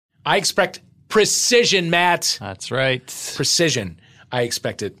I expect precision, Matt. That's right. Precision. I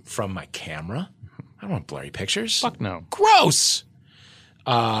expect it from my camera. I don't want blurry pictures. Fuck no. Gross.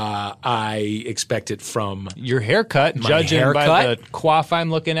 I expect it from Your haircut, judging by the coif I'm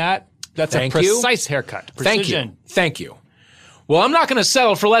looking at, that's a precise haircut. Precision. Thank you. Well, I'm not going to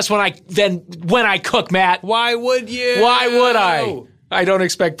settle for less when I cook, Matt. Why would you? Why would I? I don't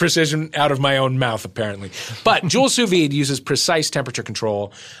expect precision out of my own mouth, apparently. But Joule Sous Vide uses precise temperature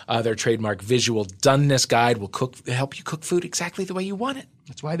control. Their trademark visual doneness guide will help you cook food exactly the way you want it.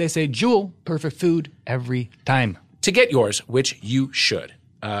 That's why they say Joule, perfect food every time. To get yours, which you should,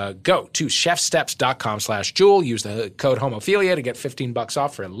 go to chefsteps.com/Joule. Use the code homophilia to get $15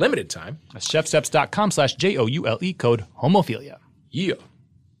 off for a limited time. That's chefsteps.com/JOULE, code homophilia. Yeah.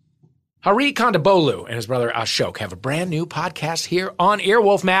 Hari Kondabolu and his brother Ashok have a brand new podcast here on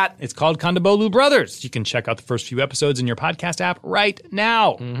Earwolf, Matt. It's called Kondabolu Brothers. You can check out the first few episodes in your podcast app right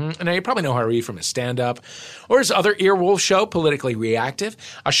now. Mm-hmm. And now you probably know Hari from his stand-up or his other Earwolf show, Politically Reactive.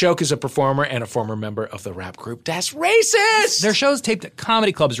 Ashok is a performer and a former member of the rap group Das Racist. Their shows taped at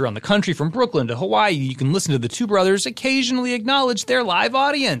comedy clubs around the country, from Brooklyn to Hawaii. You can listen to the two brothers occasionally acknowledge their live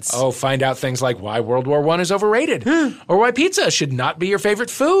audience. Oh, find out things like why World War I is overrated or why pizza should not be your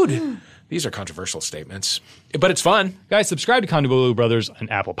favorite food. These are controversial statements, but it's fun. Guys, subscribe to Kondabolu Brothers on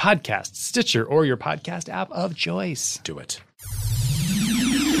Apple Podcasts, Stitcher, or your podcast app of choice. Do it.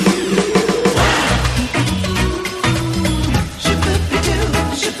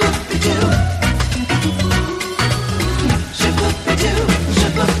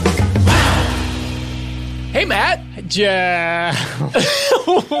 Hey, Matt.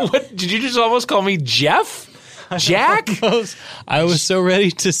 What, did you just almost call me Jeff? Jack? I was so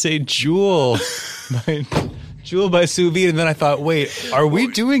ready to say Joule. Joule by Sous Vide, and then I thought, wait, are we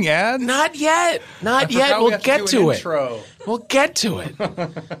doing ads? Not yet. Not yet. We'll get to it. We'll get to it.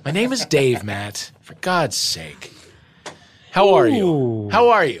 My name is Dave, Matt. For God's sake. How are you? How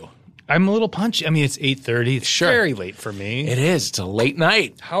are you? I'm a little punchy. I mean, it's 8:30. It's Sure. very late for me. It is. It's a late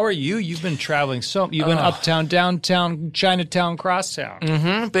night. How are you? You've been traveling you've been uptown, downtown, Chinatown, crosstown.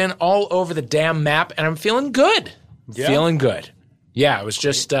 Mm-hmm. Been all over the damn map, and I'm feeling good. Yeah? Feeling good. Yeah, I was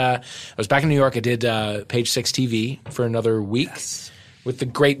just, I was back in New York. I did Page 6 TV for another week with the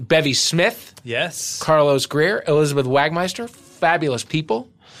great Bevy Smith. Yes. Carlos Greer, Elizabeth Wagmeister, fabulous people.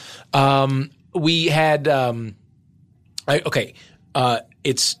 We had,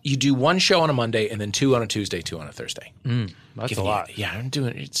 it's you do one show on a Monday and then two on a Tuesday, two on a Thursday. That's a lot. I'm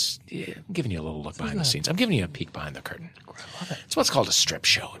doing I'm giving you a little look behind the scenes. I'm giving you a peek behind the curtain. I love it. It's what's called a strip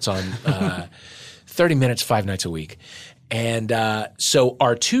show. It's on 30 minutes, 5 nights a week. And so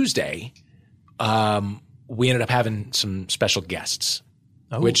our Tuesday, we ended up having some special guests,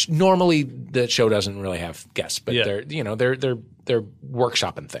 which normally the show doesn't really have guests, but they're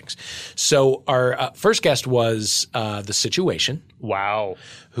workshopping things. So our first guest was The Situation. Wow.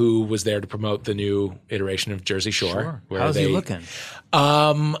 Who was there to promote the new iteration of Jersey Shore. Sure. How's he looking?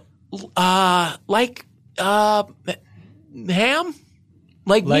 Like ham?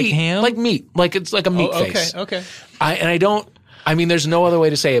 Like meat. Ham? Like meat. Like it's like a meat face. Okay. I mean, there's no other way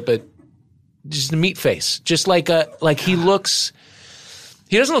to say it, but just a meat face. Just like he looks,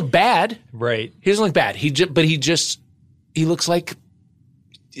 he doesn't look bad. Right. He doesn't look bad. He looks like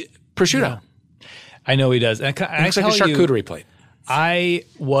prosciutto. Yeah. I know he does. And he looks like a charcuterie plate. I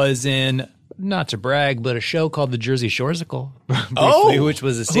was in, not to brag, but a show called The Jersey Shoresicle, briefly, which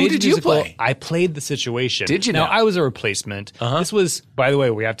was a stage Who did musical. you play? I played The Situation. Did you now? know? I was a replacement. This was, by the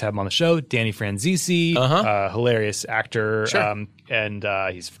way, we have to have him on the show, Danny Franzese, hilarious actor, and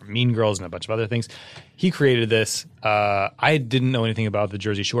he's from Mean Girls and a bunch of other things. He created this. I didn't know anything about the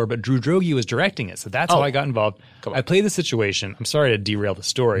Jersey Shore, but Drew Droege was directing it, so that's how I got involved. I played The Situation. I'm sorry to derail the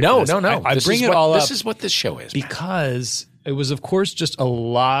story. No. I bring it all up. This is what this show is. Because it was, of course, just a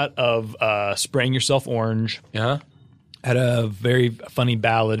lot of spraying yourself orange. Yeah. Had a very funny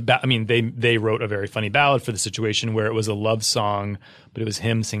ballad. They wrote a very funny ballad for The Situation where it was a love song, but it was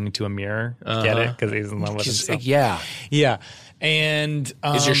him singing to a mirror. Get it? Because he's in love with himself. Yeah. Yeah. And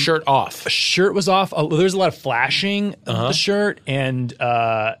is your shirt off? Shirt was off. There's a lot of flashing of the shirt and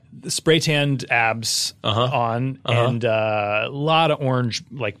spray tanned abs on and a lot of orange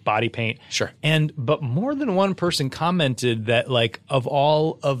like body paint. Sure. But more than one person commented that like of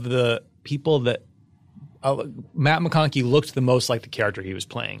all of the people that Matt McConkey looked the most like the character he was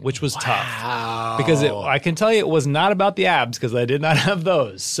playing, which was tough because I can tell you it was not about the abs because I did not have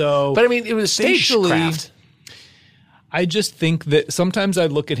those. So, but I mean, it was stagecraft. I just think that sometimes I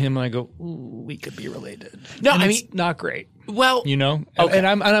look at him and I go, ooh, we could be related. No, and I it's mean, not great. Well, you know, okay. and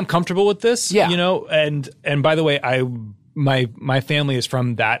I'm comfortable with this. Yeah. You know, and by the way, I my family is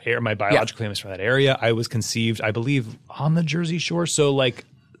from that area. My biological family is from that area. I was conceived, I believe, on the Jersey Shore. So like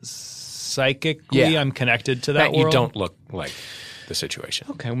psychically, I'm connected to that world. You don't look like the situation.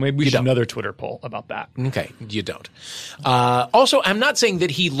 Okay, well, maybe we should do another Twitter poll about that. Okay, you don't. Also, I'm not saying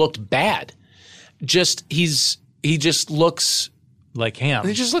that he looked bad. He just looks like Ham.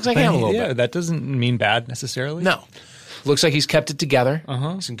 He just looks like Ham a little bit. Yeah, that doesn't mean bad necessarily. No. Looks like he's kept it together.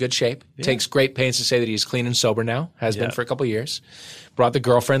 He's in good shape. Yeah. Takes great pains to say that he's clean and sober now. Has been for a couple of years. Brought the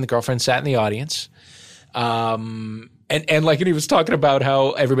girlfriend. The girlfriend sat in the audience. And he was talking about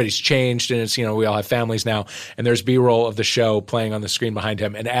how everybody's changed and it's, we all have families now. And there's B-roll of the show playing on the screen behind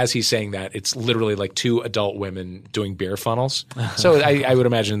him. And as he's saying that, it's literally like two adult women doing beer funnels. So I would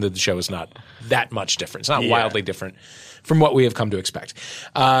imagine that the show is not that much different. It's not wildly different from what we have come to expect.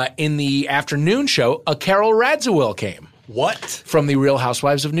 In the afternoon show, a Carol Radziwill came. What? From the Real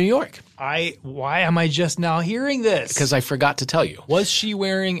Housewives of New York. Why am I just now hearing this? Because I forgot to tell you. Was she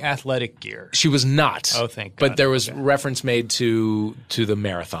wearing athletic gear? She was not. Oh, thank God. But there was reference made to the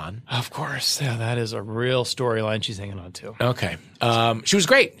marathon. Of course. Yeah, that is a real storyline she's hanging on to. Okay. She was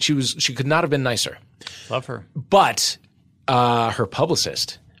great. She could not have been nicer. Love her. But her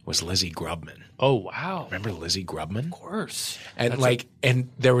publicist was Lizzie Grubman. Oh, wow. Remember Lizzie Grubman? Of course. And and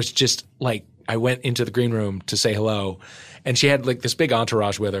there was just I went into the green room to say hello, and she had this big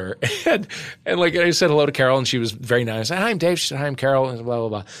entourage with her. And I said hello to Carol, and she was very nice. I said, "Hi, I'm Dave." She said, "Hi, I'm Carol," and blah, blah,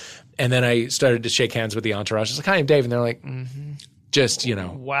 blah. And then I started to shake hands with the entourage. I was like, "Hi, I'm Dave." And they're like, mm-hmm. Just,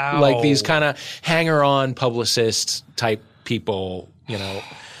 wow. Like these kind of hanger-on publicist type people,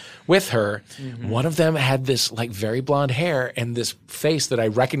 with her. Mm-hmm. One of them had this very blonde hair and this face that I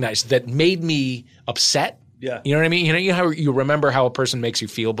recognized that made me upset. Yeah. You know what I mean? You know how you remember how a person makes you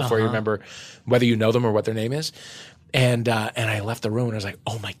feel before you remember whether you know them or what their name is? And I left the room and I was like,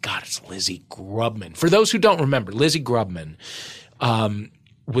 oh my God, it's Lizzie Grubman. For those who don't remember, Lizzie Grubman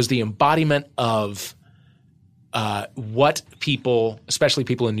was the embodiment of what people, especially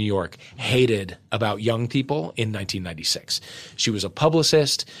people in New York, hated about young people in 1996. She was a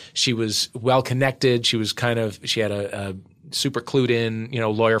publicist. She was well-connected. She had a super clued in,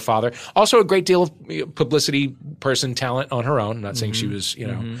 lawyer father. Also a great deal of publicity person talent on her own. I'm not saying she was,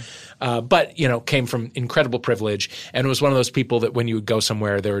 but, came from incredible privilege. And it was one of those people that when you would go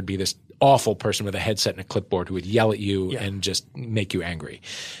somewhere, there would be this awful person with a headset and a clipboard who would yell at you and just make you angry.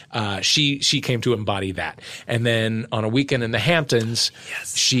 She came to embody that. And then on a weekend in the Hamptons,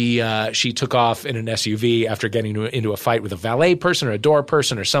 she took off in an SUV after getting into a fight with a valet person or a door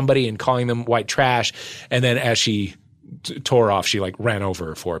person or somebody and calling them white trash. And then as she tore off, she ran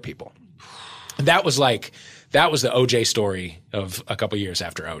over 4 people. And that was the OJ story of a couple years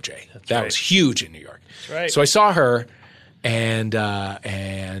after OJ. That was huge in New York. That's right. So I saw her, and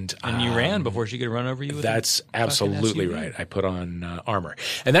you ran before she could run over you. That's absolutely right. I put on armor,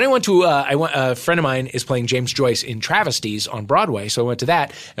 and then I went to a friend of mine is playing James Joyce in Travesties on Broadway, so I went to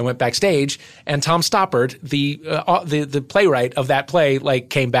that and went backstage, and Tom Stoppard, the playwright of that play,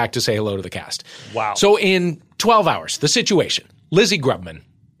 came back to say hello to the cast. Wow! So in 12 hours, the situation: Lizzie Grubman,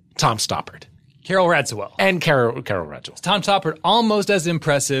 Tom Stoppard. Carol Radziwill. And Carol Radziwill. Tom Stoppard, almost as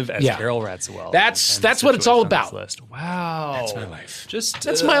impressive as Carol Radziwill. That's what it's all about. Wow. That's my life.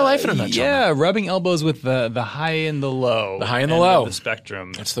 That's my life in a nutshell. Yeah, rubbing elbows with the high and the low. The high and the low. Of the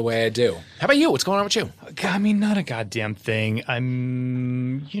spectrum. That's the way I do. How about you? What's going on with you? I mean, not a goddamn thing.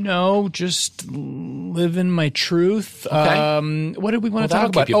 I'm, just living my truth. Okay. What did we want to talk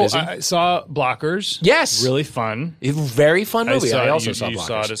about? I saw Blockers. Yes. Really fun. Very fun movie. I also saw Blockers. You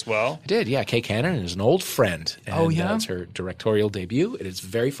saw it as well? I did, yeah. Kay Cannon is an old friend. And, it's her directorial debut. It is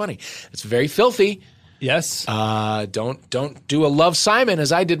very funny. It's very filthy. Yes. Don't do a Love Simon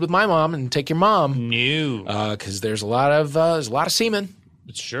as I did with my mom and take your mom. No. Because there's a lot of semen.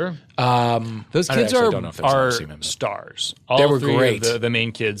 Sure. Those kids are stars. All they were three great. The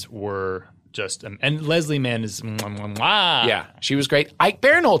main kids were just and Leslie Mann is yeah, she was great. Ike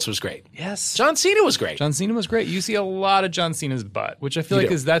Barinholtz was great. Yes. John Cena was great. John Cena was great. You see a lot of John Cena's butt, which I feel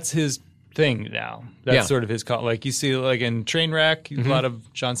that's his thing now. That's sort of his you see in Trainwreck, a lot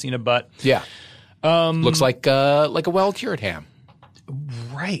of John Cena butt. Yeah. Looks like a well-cured ham.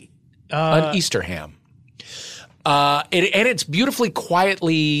 Right. An Easter ham. And it's beautifully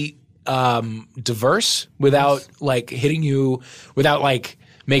quietly diverse without hitting you, without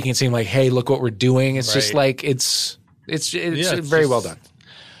making it seem like, hey, look what we're doing. It's just it's very well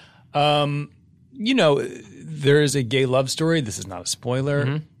done. There is a gay love story. This is not a spoiler.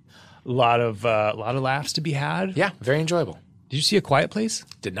 Mm-hmm. A lot of laughs to be had. Yeah, very enjoyable. Did you see A Quiet Place?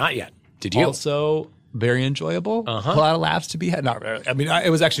 Did not yet. Did you? Also very enjoyable. A lot of laughs to be had. Not really. I mean, it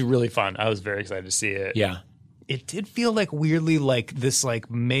was actually really fun. I was very excited to see it. Yeah. it did feel like weirdly like this like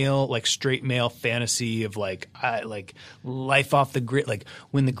male, like straight male fantasy of like life off the grid. Like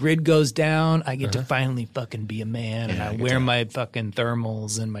when the grid goes down, I get to finally fucking be a man, and I wear my fucking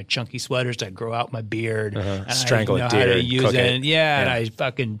thermals and my chunky sweaters to grow out my beard. And Strangle I know a deer how to and use cook it. it. And and I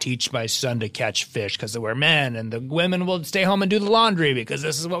fucking teach my son to catch fish because we're men, and the women will stay home and do the laundry because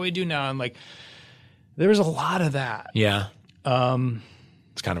this is what we do now. And like, there was a lot of that. Yeah.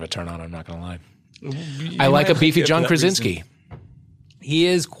 It's kind of a turn on, I'm not going to lie. I like a beefy John Krasinski. He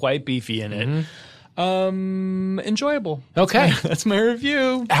is quite beefy in it. Enjoyable. Okay. That's my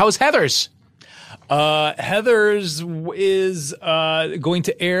review. How's Heathers? Heathers is going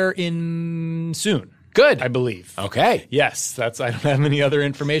to air in soon. Good. I believe. Okay. Yes, I don't have any other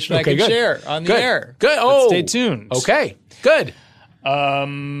information I can good. share on the air. Good. But stay tuned. Okay. Good.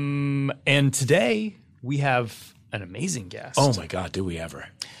 And today we have an amazing guest. Oh my God, do we ever?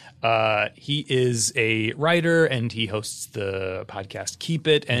 He is a writer and he hosts the podcast Keep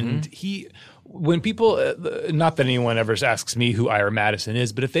It. And when people, not that anyone ever asks me who Ira Madison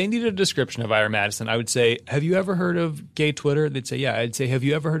is, but if they need a description of Ira Madison, I would say, have you ever heard of gay Twitter? They'd say, yeah. I'd say, have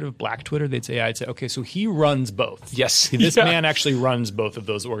you ever heard of black Twitter? They'd say, yeah. I'd say, okay, so he runs both. Yes. This man actually runs both of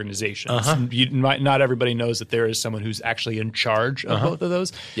those organizations. Not everybody knows that there is someone who's actually in charge of both of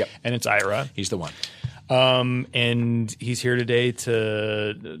those. Yep. And it's Ira. He's the one. And he's here today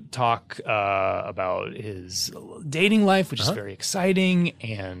to talk about his dating life, which is very exciting,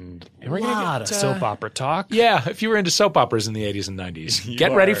 and a lot of soap opera talk. Yeah, if you were into soap operas in the 80s and 90s,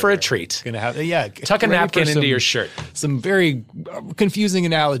 get ready for a treat. Gonna have Tuck a napkin into your shirt. Some very confusing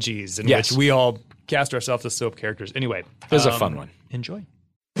analogies in which we all cast ourselves as soap characters. Anyway, this is a fun one. Enjoy.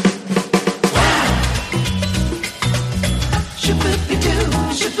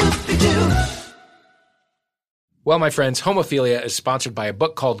 Well, my friends, Homophilia is sponsored by a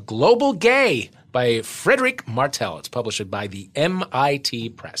book called Global Gay by Frederic Martel. It's published by the MIT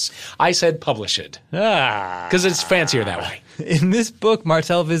Press. I said publish it because it's fancier that way. In this book,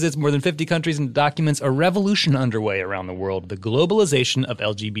 Martel visits more than 50 countries and documents a revolution underway around the world, the globalization of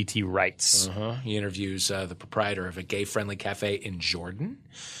LGBT rights. He interviews the proprietor of a gay-friendly cafe in Jordan,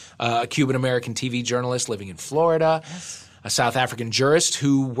 a Cuban-American TV journalist living in Florida, a South African jurist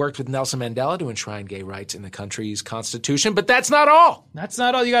who worked with Nelson Mandela to enshrine gay rights in the country's constitution. But that's not all. That's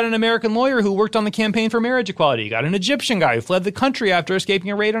not all. You got an American lawyer who worked on the campaign for marriage equality. You got an Egyptian guy who fled the country after escaping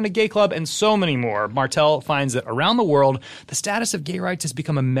a raid on a gay club, and so many more. Martel finds that around the world, the status of gay rights has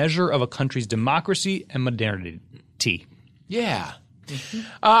become a measure of a country's democracy and modernity. Yeah.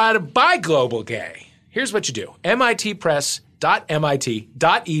 To buy Global Gay, here's what you do.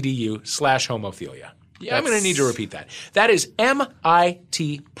 mitpress.mit.edu/homophilia. Yeah, I'm going to need to repeat that. That is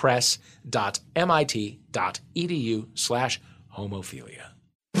mitpress.mit.edu/homophilia.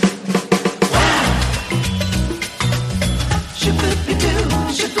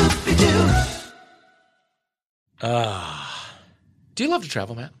 Do you love to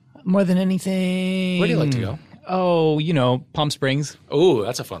travel, Matt? More than anything. Where do you like to go? Oh, Palm Springs. Oh,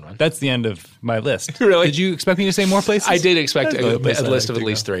 that's a fun one. That's the end of my list. Really? Did you expect me to say more places? I did expect a list of at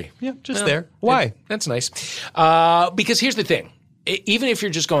least 3. Yeah, just there. Why? That's nice. Because here's the thing. Even if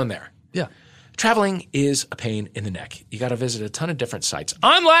you're just going there, yeah, traveling is a pain in the neck. You got to visit a ton of different sites.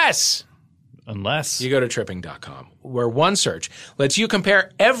 Unless you go to tripping.com, where one search lets you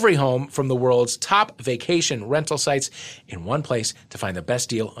compare every home from the world's top vacation rental sites in one place to find the best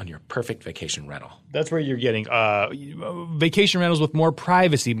deal on your perfect vacation rental. That's where you're getting vacation rentals with more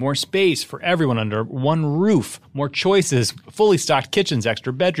privacy, more space for everyone under one roof, more choices, fully stocked kitchens,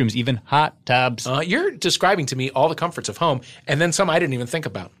 extra bedrooms, even hot tubs. You're describing to me all the comforts of home, and then some I didn't even think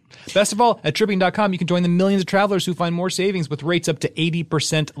about. Best of all, at Tripping.com, you can join the millions of travelers who find more savings with rates up to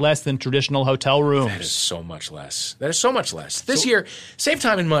 80% less than traditional hotel rooms. That is so much less. This year, save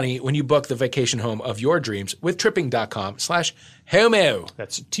time and money when you book the vacation home of your dreams with Tripping.com/homo.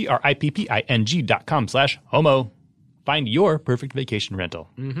 That's TRIPPING.com/homo. Find your perfect vacation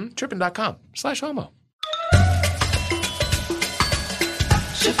rental. Tripping.com/homo.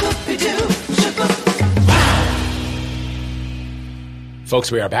 Folks,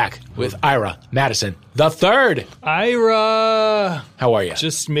 we are back with Ira Madison the Third. Ira! How are you?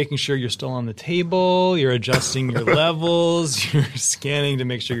 Just making sure you're still on the table. You're adjusting your levels. You're scanning to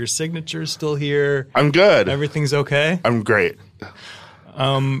make sure your signature is still here. I'm good. Everything's okay? I'm great.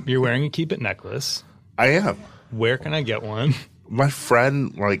 You're wearing a Keep It necklace. I am. Where can I get one? My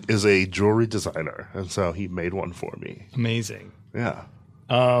friend is a jewelry designer, and so he made one for me. Amazing. Yeah.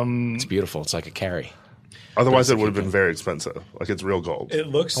 It's beautiful. It's like a carry. Otherwise, it would have been very expensive. It's real gold. It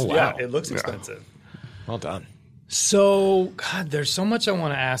looks, wow. It looks expensive. Well done. So, God, there's so much I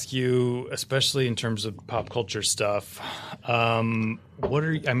want to ask you, especially in terms of pop culture stuff. What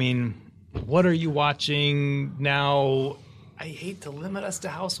are you watching now? I hate to limit us to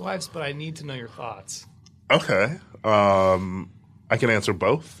Housewives, but I need to know your thoughts. Okay. I can answer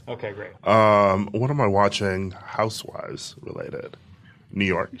both. Okay, great. What am I watching Housewives related? New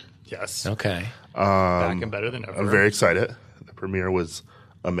York. Yes. Okay. Back and better than ever. I'm very excited. The premiere was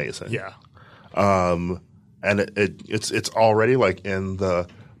amazing. Yeah. And it's already like in the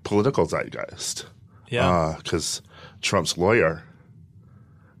political zeitgeist. Yeah. Because Trump's lawyer,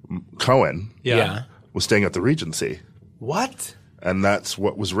 Cohen, Yeah. was staying at the Regency. What? And that's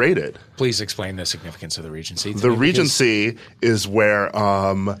what was raided. Please explain the significance of the Regency. The Regency is where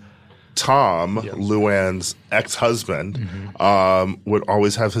Tom, Luann's ex-husband, would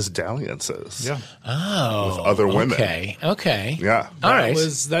always have his dalliances with other women. Okay. Yeah. All right.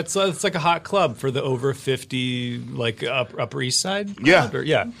 That's like a hot club for the over 50, like Upper East Side. Yeah. Crowd,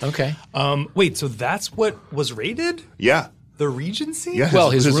 yeah. Okay. Wait, so that's what was raided? Yeah. The Regency? Yeah. Well,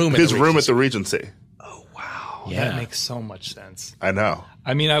 his room at the Regency. Yeah. That makes so much sense. I know.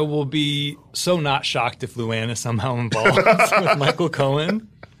 I mean, I will be so not shocked if Luann is somehow involved with Michael Cohen.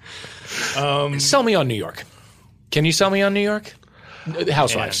 Sell me on New York. Can you sell me on New York?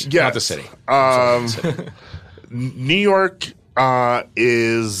 Housewives, Yes. not the city. New York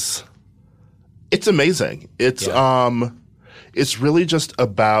it's amazing. It's really just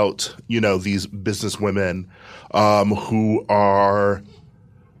about, these business women who are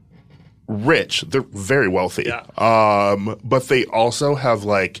rich. They're very wealthy. Yeah. But they also have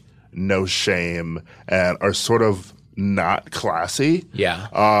like no shame and are sort of not classy. Yeah.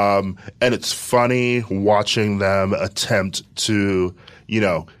 And it's funny watching them attempt to,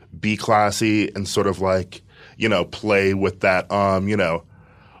 be classy and sort of like, play with that,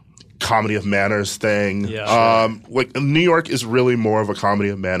 comedy of manners thing. Yeah, Like New York is really more of a comedy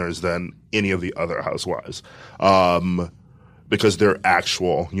of manners than any of the other housewives. Because they're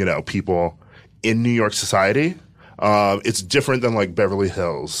actual, people in New York society. It's different than like Beverly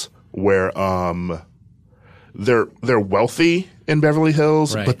Hills, where they're wealthy in Beverly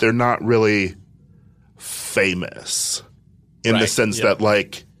Hills, Right. but they're not really famous in the Right. sense that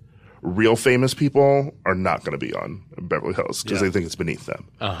like real famous people are not going to be on Beverly Hills because they think it's beneath them.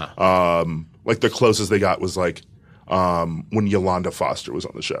 Like the closest they got was like when Yolanda Foster was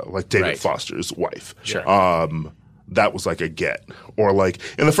on the show, like David Right. Foster's wife. Sure. That was like a get. Or like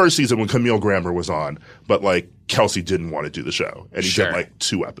in the first season when Camille Grammer was on, but like Kelsey didn't want to do the show. And he Sure. did like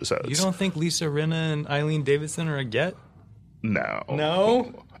 2 episodes. You don't think Lisa Rinna and Eileen Davidson are a get? No.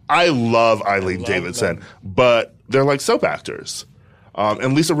 No? I love Eileen Davidson, but they're like soap actors.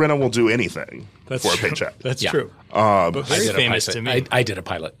 And Lisa Rinna will do anything for a paycheck. That's Yeah. true. Um, But very famous to me. I did a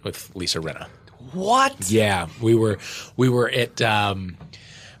pilot with Lisa Rinna. What? Yeah, we were at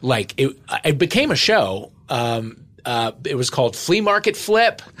like it became a show. It was called Flea Market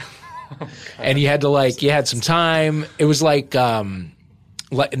Flip, and you had some time. It was like Iron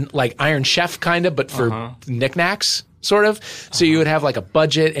Chef kind of, but for knickknacks. Sort of. So you would have like a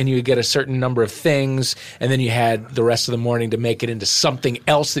budget and you would get a certain number of things, and then you had the rest of the morning to make it into something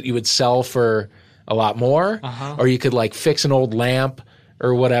else that you would sell for a lot more. Or you could like fix an old lamp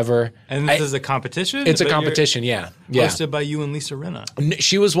or whatever. And this is a competition? It's a But you're competition, yeah. Hosted by you and Lisa Rinna.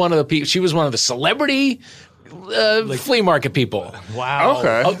 She was one of the people. She was one of the celebrity flea market people. Wow.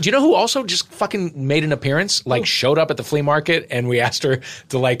 Okay. Oh, do you know who also just fucking made an appearance? Like showed up at the flea market, and we asked her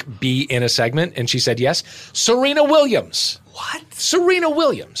to like be in a segment, and she said yes. Serena Williams. What? Serena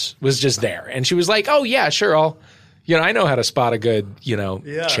Williams was just there, and she was like, "Oh yeah, sure, I know how to spot a good,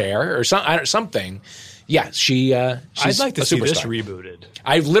 chair or something." Yeah, she's I'd like to a see this superstar. rebooted.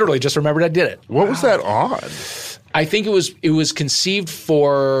 I literally just remembered I did it. what was that on? I think it was conceived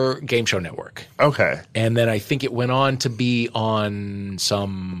for Game Show Network. Okay. And then I think it went on to be on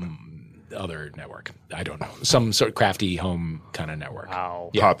some other network. I don't know. Some sort of crafty home kind of network. Wow.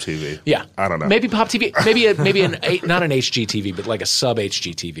 Yeah. Pop TV. Yeah. I don't know. Maybe Pop TV. Maybe not an HGTV, but like a sub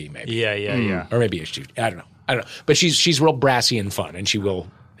HGTV maybe. Yeah. Or maybe HG. I don't know. But she's real brassy and fun, and she will,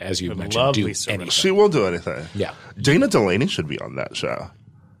 as you mentioned, love do Lisa Rinna. anything. She will do anything. Yeah. Dana Delaney should be on that show.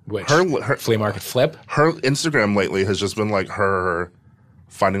 Which, Her flea market flip. Her Instagram lately has just been like her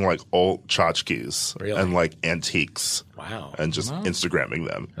finding like old tchotchkes Really? and like antiques. Wow. And just Instagramming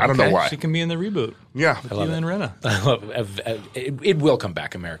them. I don't know Okay, why. She can be in the reboot. Yeah. You and Rinna. I love it will come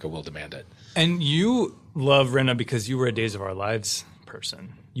back. America will demand it. And you love Rinna because you were a Days of Our Lives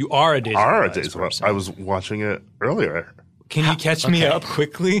person. You are a Days of Our Lives person. I was watching it earlier. Can you catch me up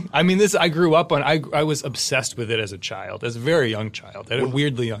quickly? I mean, I grew up on. I was obsessed with it as a child, as a very young child, at a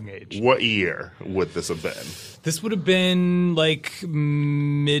weirdly young age. What year would this have been? This would have been like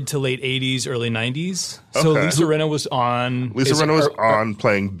mid to late 80s, early 90s. So Okay. Lisa Rinna was on. Lisa Rinna was on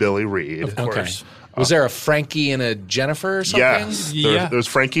playing Billy Reed. Of course. Was there a Frankie and a Jennifer or something? Yes. Yeah. There's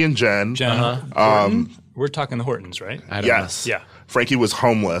Frankie and Jen. Horton? We're talking the Hortons, right? I don't Yes. Yeah. Frankie was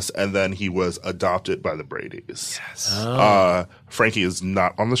homeless, and then he was adopted by the Bradys. Yes. Frankie is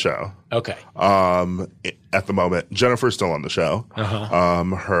not on the show know. Okay. at the moment. Jennifer's still on the show.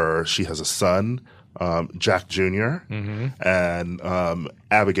 She has a son, Jack junior and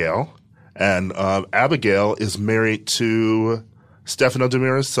Abigail. And Abigail is married to Stefano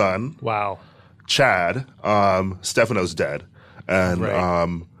DiMera's son, Wow. Chad. Stefano's dead, and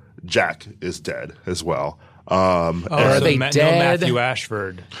Right. Jack is dead as well. Are So they No dead? Matthew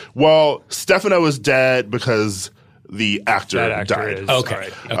Ashford. Well, Stefano is dead because the actor, That actor died. is. Okay.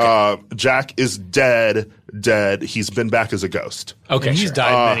 all right. Jack is dead. He's been back as a ghost. Okay. And he's sure.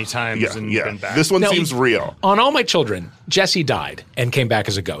 died many times Yeah, and yeah. been back. This one Now, seems real. On All My Children, Jesse died and came back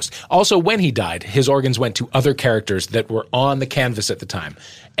as a ghost. Also, when he died, his organs went to other characters that were on the canvas at the time,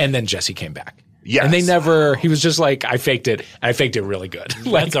 and then Jesse came back. Yes. And they never, he was just like, I faked it, and I faked it really good.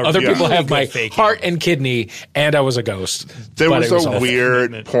 Like, That's a other people really have my good faking. heart and kidney, and I was a ghost. There But was it a all- weird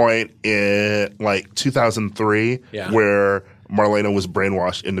commitment. point in like 2003 Yeah. where Marlena was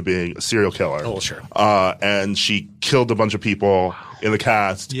brainwashed into being a serial killer. Oh, sure. And she killed a bunch of people in the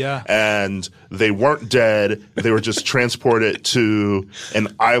cast. Yeah. And they weren't dead. They were just transported to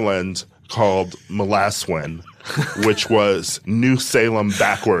an island called Molasswin, which was New Salem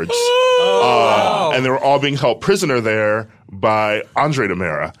backwards. And they were all being held prisoner there by Andre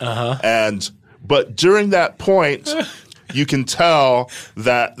DiMera. But during that point, you can tell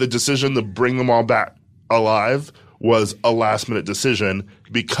that the decision to bring them all back alive was a last minute decision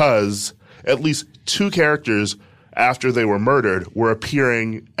because at least two characters after they were murdered were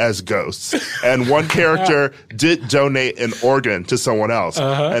appearing as ghosts. And one character did donate an organ to someone else.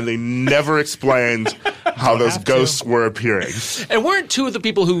 And they never explained how those ghosts were appeering. And weren't two of the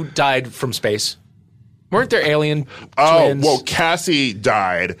people who died from space? Weren't there alien Oh, twins? well, Cassie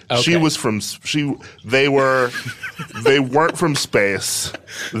died. She Okay. was from they weren't from space.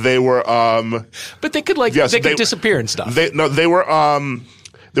 They were But they could yes, they could disappear and stuff. They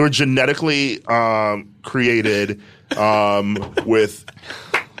were genetically created with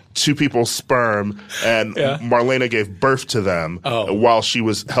two people's sperm, and Marlena gave birth to them while she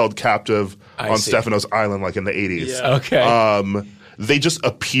was held captive on see. Stefano's Island, like in the 80s. Okay. They just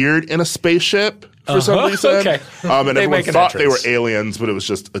appeared in a spaceship for some reason. Okay. And They everyone make an thought they were entrance. aliens, but it was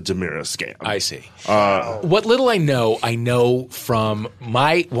just a DiMera scam. I see. What little I know from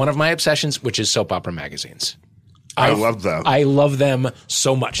one of my obsessions, which is soap opera magazines. I love them. I love them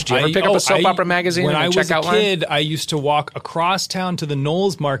so much. Do you ever pick up a soap opera magazine When and I check was a outline? kid, I used to walk across town to the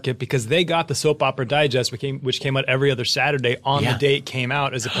Knowles Market because they got the Soap Opera Digest, which came out every other Saturday on the day it came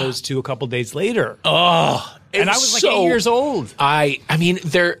out, as opposed to a couple days later. And I was like 8 years old. I mean,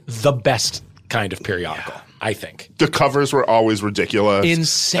 they're the best kind of periodical, I think. The covers were always ridiculous.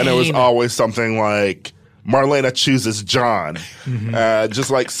 Insane. And it was always something like Marlena chooses John. Just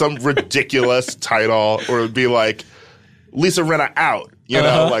like some ridiculous title, or it would be like Lisa Rinna out. You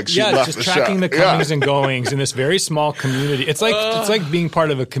know, like she left just the tracking show. the comings and goings in this very small community. It's like being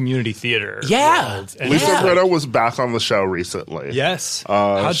part of a community theater. Yeah. world. And Lisa it's like- Rinna was back on the show recently. Yes.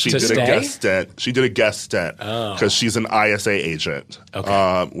 She to did a stay? guest stint. She did a guest stint because she's an ISA agent,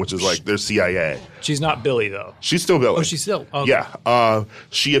 which is like their CIA. She's not Billy though. She's still Billy. Oh, she's still. Okay. Yeah.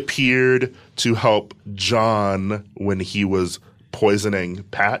 She appeared to help John when he was poisoning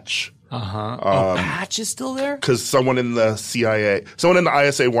Patch. Patch is still there. Because someone in the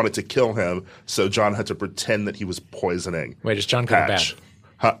ISA wanted to kill him, so John had to pretend that he was poisoning. Wait, is John good or Patch. bad?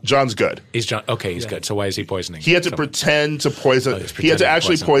 Huh? John's good. He's John. Okay, he's good. So why is he poisoning? He had to pretend to poison. he's He had to pretending to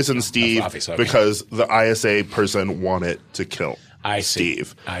actually poison. poison Steve Obvious, okay. because the ISA person wanted to kill I see.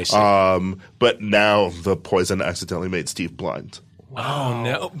 Steve. I see. But now the poison accidentally made Steve blind. Oh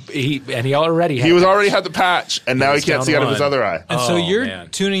no! He already had He was that. already had the patch, and now he was can't down see out of his one. other eye. And so you're man.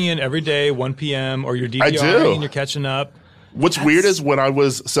 tuning in every day, 1 p.m. or you're I do. DVRing and you're catching up. What's weird is when I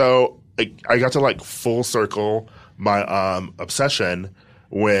was I got to like full circle my obsession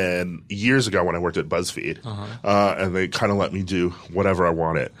when years ago when I worked at BuzzFeed, and they kind of let me do whatever I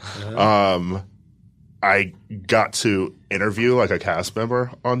wanted. I got to interview like a cast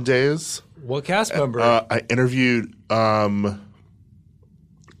member on days. What cast member? I interviewed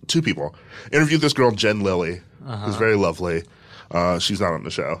two people. Interviewed this girl Jen Lilly, who's very lovely. She's not on the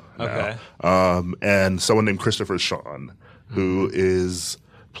show. Okay. Now. And someone named Christopher Sean, who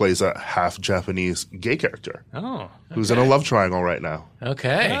plays a half Japanese gay character. Oh. Okay. Who's in a love triangle right now.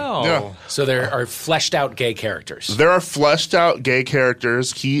 Okay. Oh. Yeah. So there are fleshed out gay characters. There are fleshed out gay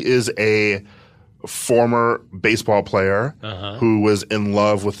characters. He is a former baseball player who was in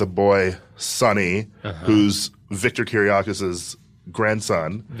love with the boy Sonny, who's Victor Kiriakis'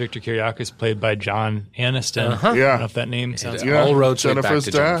 grandson. Victor Kiriakis, played by John Aniston. Yeah. I don't know if that name sounds Yeah. All roads lead back Jennifer's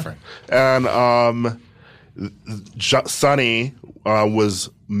to dad. Jennifer. And Sonny was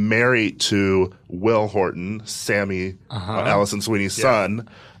married to Will Horton, Sammy, Allison Sweeney's son,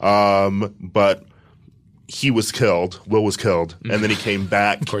 but he was killed. Will was killed, and then he came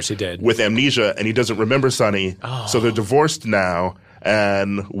back. Of course he did. With amnesia, and he doesn't remember Sonny. So they're divorced now,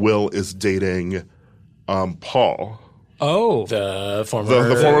 and Will is dating Paul, Oh. The former,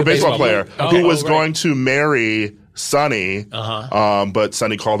 the former baseball player, who was right. going to marry Sonny, but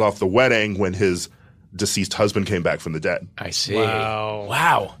Sonny called off the wedding when his deceased husband came back from the dead. I see. Wow.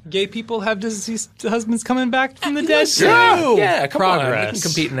 Wow. Gay people have deceased husbands coming back from the dead too. Yeah, come Progress. on. You can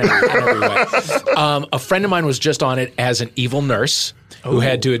compete in every way. A friend of mine was just on it as an evil nurse who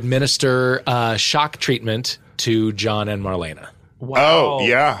had to administer shock treatment to John and Marlena. Wow. Oh,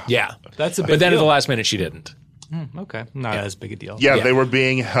 yeah. Yeah. That's a big But then at deal. the last minute, she didn't. Okay. Not as big a deal. Yeah, Yeah. they were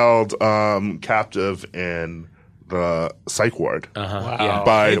being held captive in the psych ward Wow.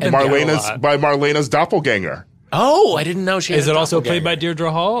 by They've been there a lot. Marlena's doppelganger. Oh, I didn't know she Is had it a also played by doppelganger.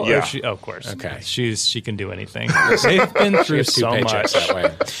 Deirdre Hall? Yeah. Of course. Okay. She can do anything. They've been through Two so paychecks much. that way.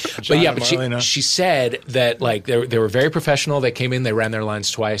 John But yeah, and but Marlena. she said that like they were very professional. They came in, they ran their lines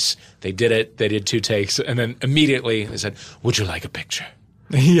twice. They did it. They did 2 takes, and then immediately they said, "Would you like a picture?"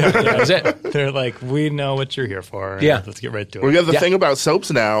 Yeah. That was it. They're like, we know what you're here for. Yeah. Let's get right to it. Well, yeah, the Yeah. thing about soaps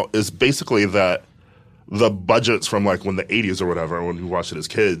now is basically that the budgets from like when the 80s or whatever, when we watched it as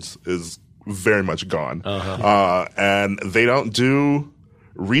kids, is very much gone. And they don't do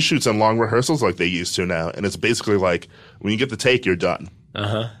reshoots and long rehearsals like they used to now. And it's basically like when you get the take, you're done.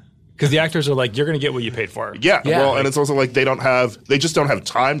 Because the actors are like, you're going to get what you paid for. Yeah, Yeah. well, and it's also like they just don't have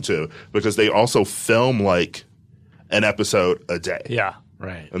time to because they also film like an episode a day. Yeah.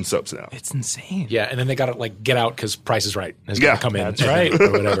 Right. In soaps now. It's insane. Yeah, and then they got to like get out because Price is Right has Yeah. got to come in. That's right.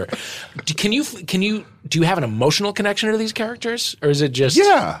 or whatever. Do you have an emotional connection to these characters, or is it just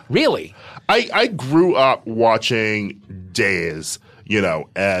Yeah. really? I grew up watching Days,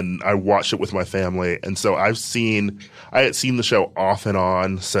 and I watched it with my family. And so I had seen the show off and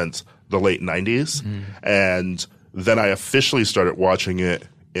on since the late 90s. And then I officially started watching it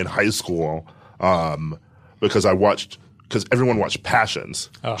in high school because everyone watched Passions,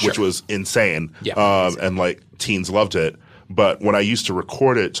 which was insane. Yeah. And like teens loved it. But when I used to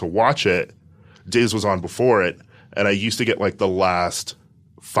record it to watch it, Days was on before it. And I used to get like the last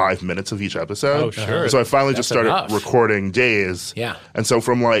 5 minutes of each episode. Oh, sure. So I finally just started enough. recording Days. Yeah. And so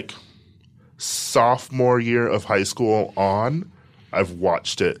from like sophomore year of high school on, I've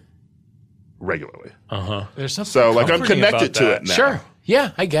watched it regularly. There's something So like I'm comforting connected about to that. it now. Sure.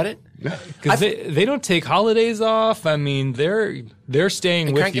 Yeah, I get it. Because they don't take holidays off. I mean, they're staying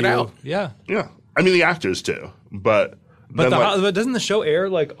with crank you. it out. Yeah. Yeah. I mean the actors do, but But, then, like, but doesn't the show air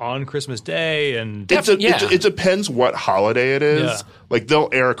like on Christmas Day and it depends what holiday it is. Yeah. Like they'll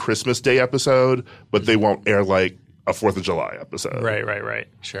air a Christmas Day episode, but they won't air like a 4th of July episode. right.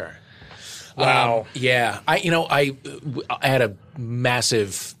 Sure. Wow. Yeah. I had a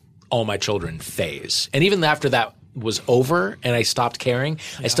massive All My Children phase. And even after that was over and I stopped caring,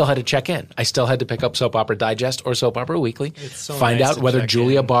 I still had to check in. I still had to pick up Soap Opera Digest or Soap Opera Weekly, so find nice out to whether check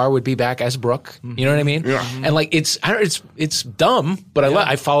Julia in. Barr would be back as Brooke. You know what I mean? Yeah. And like it's dumb, but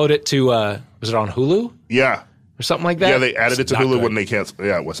I followed it to was it on Hulu Yeah. or something like that? Yeah, they added it It's to not Hulu good. when they canceled.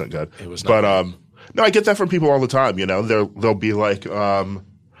 Yeah, it wasn't good. It was not But no, I get that from people all the time. They'll be like, "Oh,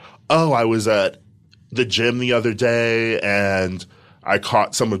 I was at the gym the other day and I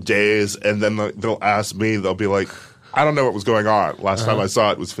caught some of Days," and then they'll ask me. They'll be like, "I don't know what was going on. Last time I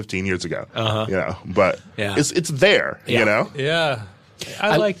saw it was 15 years ago." But Yeah. it's there. Yeah. Yeah.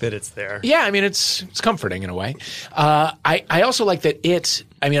 I like that it's there. Yeah, I mean it's comforting in a way. I also like that it.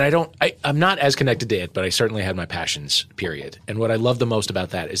 I mean, I'm not as connected to it, but I certainly had my passions. Period. And what I love the most about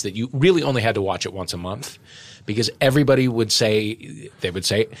that is that you really only had to watch it once a month, because everybody would say,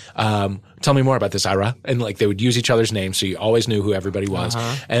 "Tell me more about this, Ira," and like they would use each other's names, so you always knew who everybody was.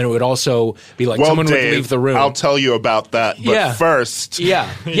 And it would also be like Well, someone Dave, would leave the room. I'll tell you about that. But Yeah. first, Yeah.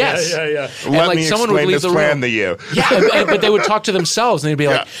 Yes. Yeah. And let like me someone would explain leave this the plan room. to you. Yeah, but they would talk to themselves, and they'd be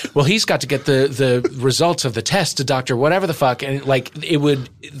like, Yeah. "Well, he's got to get the results of the test to Doctor whatever the fuck," and like they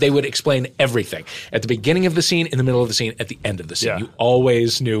would explain everything at the beginning of the scene, in the middle of the scene, at the end of the scene. Yeah. You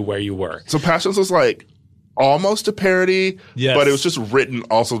always knew where you were. So Passions was like almost a parody, Yes. but it was just written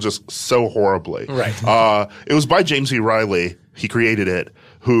also just so horribly. Right. It was by James E. Riley. He created it,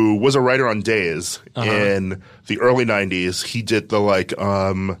 who was a writer on Days in the early 90s. He did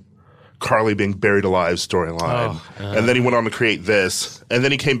the Carly being buried alive storyline. And then he went on to create this. And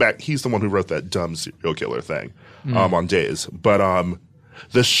then he came back. He's the one who wrote that dumb serial killer thing on Days. But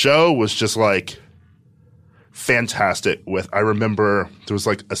the show was just like fantastic. I remember there was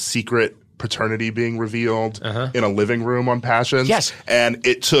like a secret paternity being revealed in a living room on Passions. Yes. And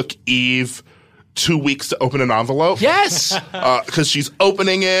it took Eve 2 weeks to open an envelope. Yes. Because she's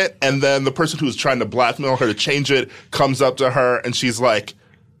opening it, and then the person who's trying to blackmail her to change it comes up to her, and she's like,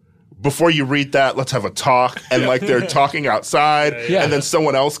 before you read that, let's have a talk. And like they're talking outside, and then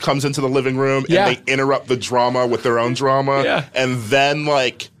someone else comes into the living room, and they interrupt the drama with their own drama. Yeah. And then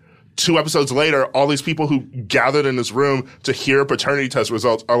like 2 episodes later, all these people who gathered in this room to hear paternity test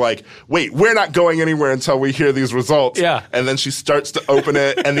results are like, wait, we're not going anywhere until we hear these results. Yeah. And then she starts to open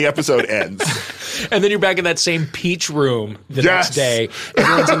it, and the episode ends. And then you're back in that same peach room the next day.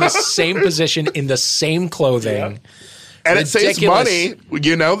 Everyone's in the same position, in the same clothing. And it saves money.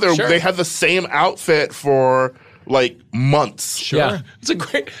 You know, they had the same outfit for like months. Sure. Yeah. It's a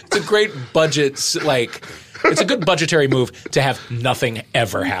great budget, like, it's a good budgetary move to have nothing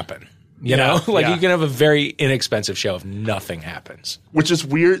ever happen. You know? Like, you can have a very inexpensive show if nothing happens. Which is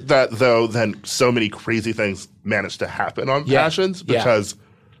weird that, though, then so many crazy things managed to happen on Passions because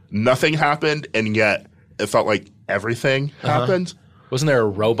nothing happened, and yet it felt like everything happened. Wasn't there a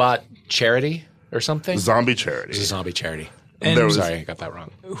robot charity or something? Zombie charity. It was a zombie charity. And sorry, I got that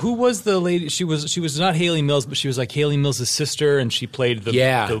wrong. Who was the lady? She was not Haley Mills, but she was like Haley Mills' sister, and she played the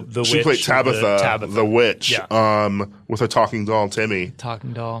witch. She played Tabitha, the witch, with her talking doll, Timmy.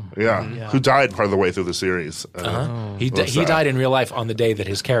 Talking doll. Yeah, who died part of the way through the series. He died in real life on the day that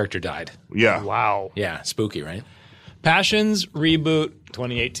his character died. Yeah. Wow. Yeah, spooky, right? Passions reboot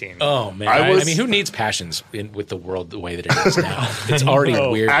 2018. Oh man, I mean, who needs Passions with the world the way that it is now? It's already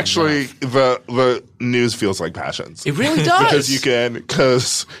weird. Actually, the news feels like Passions. It really does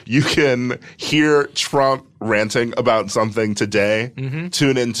because you can hear Trump ranting about something today.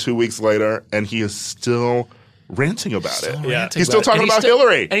 Tune in 2 weeks later, and he is still ranting about it. He's still talking about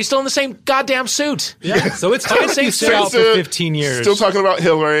Hillary, and he's still in the same goddamn suit. Yeah, so it's time to stay out for 15 years. Still talking about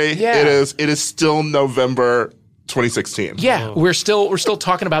Hillary. Yeah. It is still November 2016. Yeah, we're still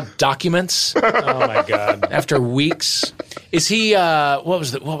talking about documents. Oh my god! After weeks, is he? What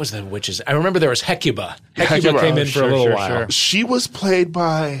was the witches? I remember there was Hecuba. Hecuba came in for a little while. Sure. She was played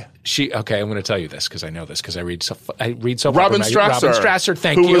by. Okay, I'm going to tell you this because I know this because I read so. Robin Strasser. Robin Strasser,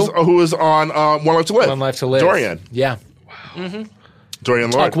 thank you. Who was on One Life to Live? One Life to Live. Dorian. Yeah. Wow.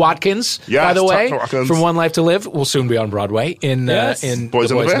 Dorian Lord. Tuck Watkins, by the way, from One Life to Live, will soon be on Broadway in Boys in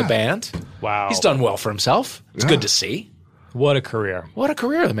the Band. Wow. He's done well for himself. It's good to see. What a career. What a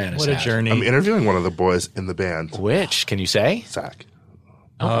career the man has had. What a journey. I'm interviewing one of the boys in the band. Which, can you say? Zach.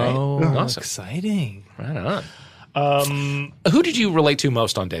 Oh, awesome. Exciting. Right on. Who did you relate to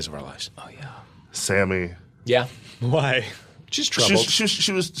most on Days of Our Lives? Oh, yeah. Sammy. Yeah. Why? She's troubled.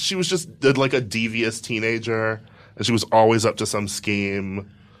 She was just like a devious teenager. And she was always up to some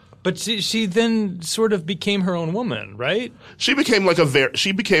scheme. But she then sort of became her own woman, right? She became like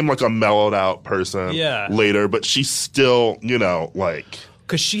a mellowed out person later, but she's still, like...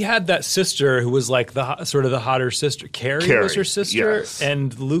 Because she had that sister who was like the sort of the hotter sister. Carrie was her sister, yes.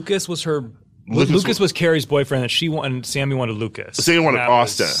 And Lucas was her... Lucas was Carrie's boyfriend, and Sammy wanted Lucas. Sammy wanted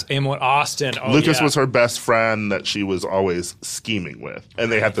Austin. Sammy wanted Austin. Oh, Lucas was her best friend that she was always scheming with, and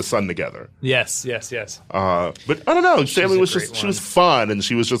they had the son together. Yes. But I don't know. Sammy was she was fun, and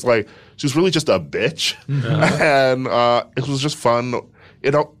she was just like she was really just a bitch, and it was just fun.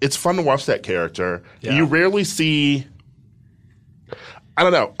 It's fun to watch that character. Yeah. You rarely see. I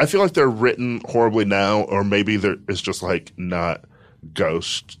don't know. I feel like they're written horribly now, or maybe it's just like not.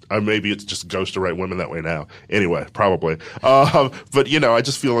 Ghost. Maybe it's just Ghost to write women that way now. Anyway, probably. But, I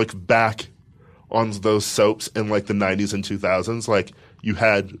just feel like back on those soaps in like the 90s and 2000s, like you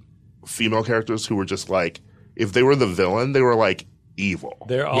had female characters who were just like, if they were the villain, they were like evil.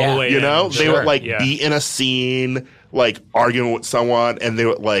 They're all the way They would like be in a scene, like arguing with someone, and they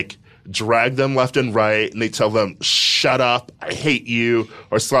would like drag them left and right, and they tell them, shut up, I hate you,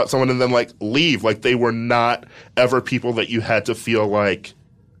 or slap someone and then like leave. Like they were not ever people that you had to feel like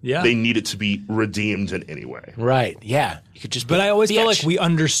they needed to be redeemed in any way. Right, yeah. You could just But I always felt like we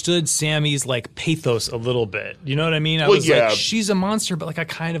understood Sammy's like pathos a little bit. You know what I mean? I was like, she's a monster, but like I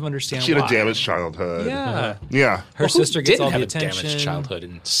kind of understand she why. had a damaged childhood. Yeah. Yeah. Her sister gets all the have attention. A damaged childhood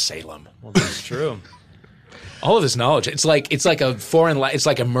in Salem. Well, that's true. All of this knowledge. It's like a it's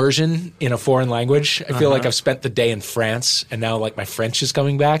like immersion in a foreign language. I feel like I've spent the day in France, and now like my French is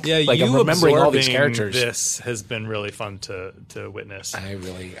coming back. Yeah, like I'm remembering all these characters. This has been really fun to witness. I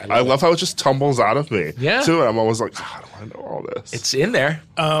love how it just tumbles out of me. Yeah. Too, and I'm always like, how do I know all this? It's in there.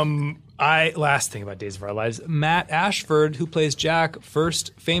 Last thing about Days of Our Lives, Matt Ashford, who plays Jack,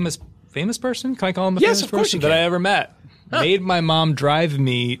 first famous person? Can I call him a famous of course person you can. that I ever met? Made my mom drive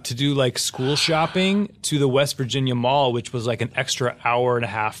me to do like school shopping to the West Virginia Mall, which was like an extra hour and a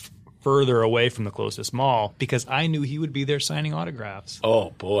half further away from the closest mall, because I knew he would be there signing autographs.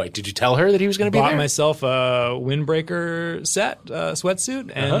 Oh boy, did you tell her that he was going to be Bought there? myself a windbreaker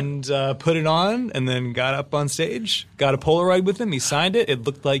sweatsuit and put it on, and then got up on stage, got a Polaroid with him. He signed it. It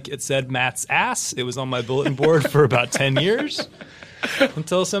looked like it said Matt's ass. It was on my bulletin board for about 10 years.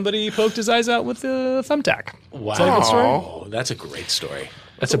 Until somebody poked his eyes out with a thumbtack. Wow, Is that a good story? That's a great story.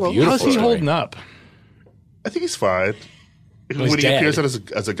 That's a beautiful How's he story. holding up? I think he's fine. he's When he dead. appears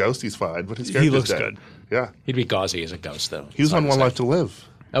as a ghost, he's fine. But his He character's looks dead. good. Yeah. He'd be gauzy as a ghost, though. He was It's on hard One to Life say. to Live.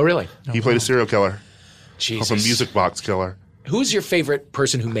 Oh, really? He played a serial killer. Jesus. A music box killer. Who's your favorite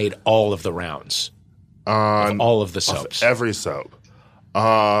person who made all of the rounds? On Of all of the soaps. every soap.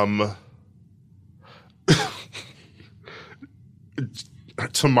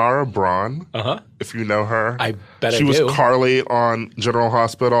 Tamara Braun. If you know her. I bet I she was do. Carly on General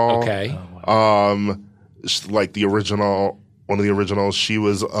Hospital. Okay. Like the original, one of the originals. She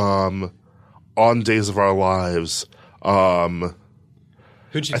was on Days of Our Lives.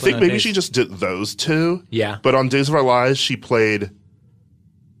 Who'd you I play think on maybe Days? she just did those two. Yeah. But on Days of Our Lives, she played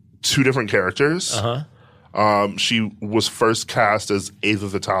two different characters. She was first cast as Ava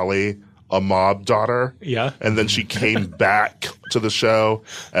Vitale, a mob daughter. Yeah. And then she came back to the show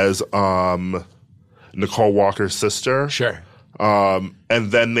as Nicole Walker's sister. Sure. And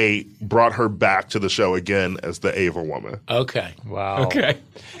then they brought her back to the show again as the Ava woman. Okay. Wow. Okay.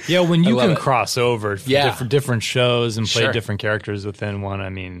 Yeah, when you love can it. cross over for different shows and play Sure. different characters within one, I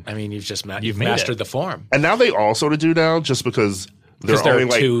mean, You've just You've made mastered it. the form. And now they all sort of do now, just because there 'Cause are there only are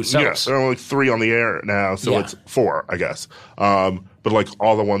like two soaps. there are only 3 on the air now, so Yeah. it's 4, I guess. But like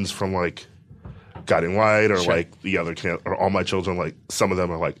all the ones from like Guiding Light or Sure. like the other or All My Children, like some of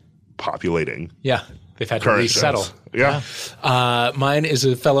them are like populating Yeah. They've had to current resettle. shows. Yeah. Mine is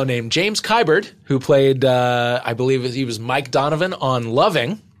a fellow named James Kyberd, who played, I believe he was Mike Donovan on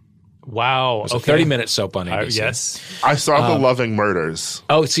Loving. wow. It was a 30-minute soap on ABC. Yes. I saw the Loving Murders.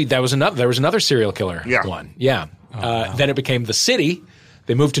 Oh, see, there was another serial killer Yeah. one. Yeah. Then it became The City.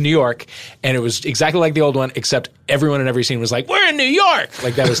 They moved to New York, and it was exactly like the old one, except everyone in every scene was like, "We're in New York!"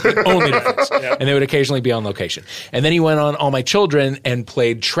 Like, that was the only difference. And they would occasionally be on location. And then he went on All My Children and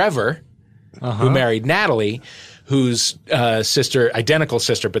played Trevor, who married Natalie, whose identical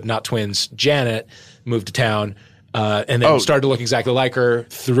sister, but not twins, Janet, moved to town. And then started to look exactly like her,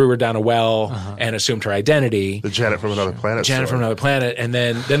 threw her down a well, and assumed her identity. The Janet from Another Planet. Janet from story. Another Planet, and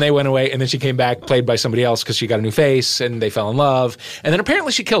then they went away, and then she came back, played by somebody else because she got a new face, and they fell in love, and then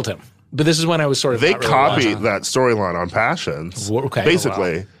apparently she killed him. But this is when I was sort of They not really copied watching. that storyline on Passions. Okay.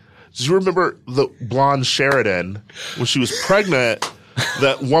 Basically. Do you remember the blonde Sheridan when she was pregnant?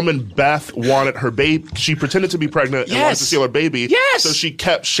 That woman Beth wanted her baby. She pretended to be pregnant and wanted Yes. to steal her baby. Yes. So she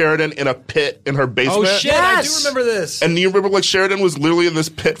kept Sheridan in a pit in her basement. Oh, shit. Yes. I do remember this. And you remember, like, Sheridan was literally in this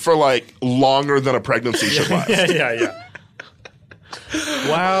pit for like longer than a pregnancy should last. yeah.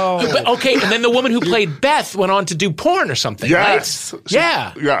 Wow. But, okay, and then the woman who played Beth went on to do porn or something, Yes. right?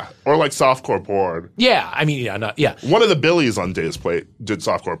 Yeah. Yeah. Or like softcore porn. Yeah. Yeah. One of the Billies on Days did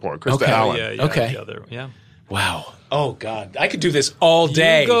softcore porn. Krista Okay. Allen. Yeah. Okay. The other, yeah. Wow. Oh, God. I could do this all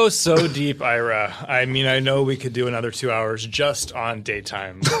day. You go so deep, Ira. I mean, I know we could do another 2 hours just on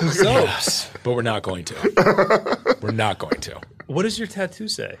daytime soaps. But we're not going to. We're not going to. What does your tattoo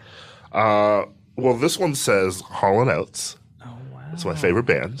say? Well, this one says Hall & Oates. Oh, wow. It's my favorite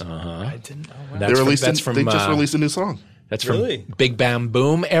band. I didn't know. Wow. They That's just released a new song. That's from Really? Big Bam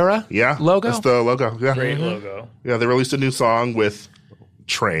Boom era Yeah. logo? That's the logo. Yeah. Great logo. Yeah, they released a new song with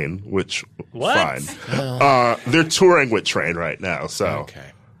Train, which What? fine. They're touring with Train right now, so Okay.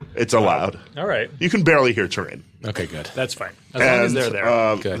 it's allowed. All right. You can barely hear Train. Okay, good. That's fine. As long as they're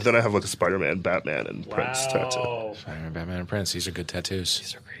there. Good. Then I have like a Spider-Man, Batman, and Prince tattoo. Wow. Spider-Man, Batman, and Prince. These are good tattoos.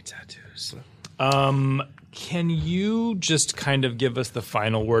 These are great tattoos. Can you just kind of give us the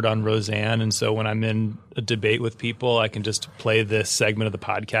final word on Roseanne? And so when I'm in a debate with people, I can just play this segment of the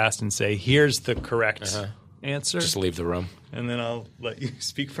podcast and say, here's the correct answer. Just leave the room. And then I'll let you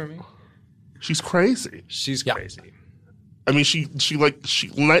speak for me. She's crazy. She's Yeah. crazy. I mean, she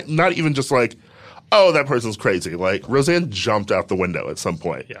not even just like, oh, that person's crazy. Like Roseanne jumped out the window at some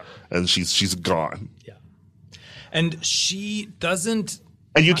point, Yeah. and she's gone. Yeah. And she doesn't.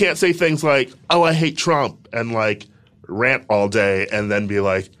 And you can't say things like, "Oh, I hate Trump," and like rant all day, and then be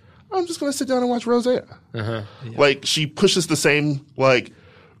like, "I'm just going to sit down and watch Roseanne." Uh-huh. Yeah. Like she pushes the same like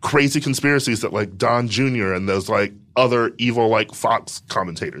crazy conspiracies that like Don Jr. and those like other evil like Fox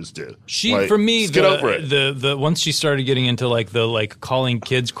commentators do. She, like, for me, get over it. The once she started getting into like the like calling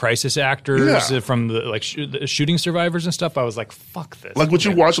kids crisis actors from the like the shooting survivors and stuff, I was like, fuck this. Like, would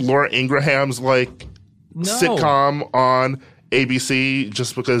you watch Laura Ingraham's like sitcom on ABC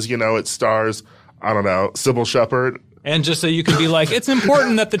just because, you know, it stars, I don't know, Sybil Shepherd? And just so you can be like, it's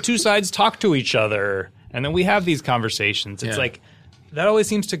important that the two sides talk to each other and then we have these conversations. It's like, that always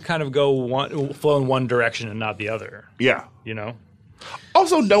seems to kind of flow in one direction and not the other. Yeah. You know?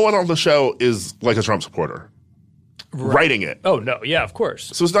 Also, no one on the show is like a Trump supporter. Writing it. Oh, no. Yeah, of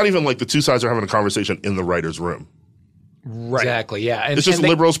course. So it's not even like the two sides are having a conversation in the writer's room. Right. Exactly, yeah. And, it's just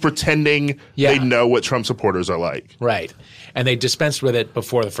liberals pretending they know what Trump supporters are like. Right. And they dispensed with it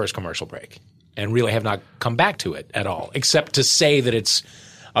before the first commercial break and really have not come back to it at all, except to say that it's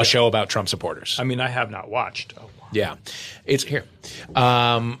a show about Trump supporters. I mean, I have not watched. Oh, wow. Yeah. It's here.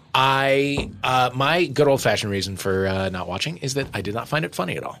 My good old-fashioned reason for not watching is that I did not find it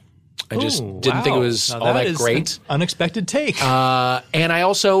funny at all. I just didn't think it was all that great. Unexpected take. And I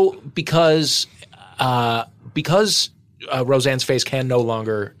also, because Roseanne's face can no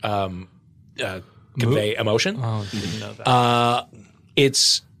longer convey emotion. Oh, didn't know that.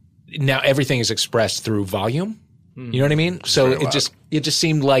 It's now everything is expressed through volume. You know what I mean? So it just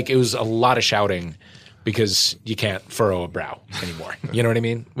seemed like it was a lot of shouting because you can't furrow a brow anymore. You know what I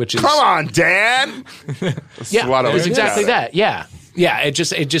mean? Which is come on, Dan. Yeah, it was exactly that. Yeah, yeah. It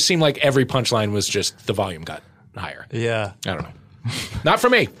just seemed like every punchline was just the volume got higher. Yeah, I don't know. Not for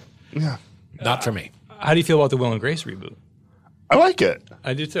me. Yeah, not for me. How do you feel about the Will and Grace reboot? I like it.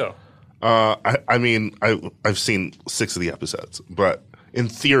 I do too. I mean, I've seen 6 of the episodes, but in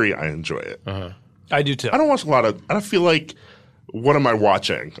theory, I enjoy it. I do too. I don't watch a lot of. I don't feel like. What am I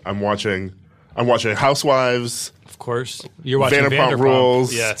watching? I'm watching Housewives. Of course, you're watching Vanderpump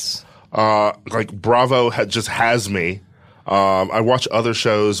Rules. Yes. Like Bravo just has me. I watch other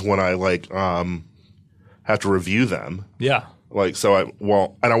shows when I like have to review them. Yeah. Like so,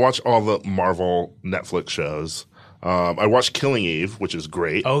 and I watch all the Marvel Netflix shows. I watched Killing Eve, which is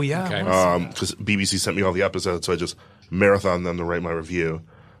great. Oh yeah. Because BBC sent me all the episodes, so I just marathon them to write my review.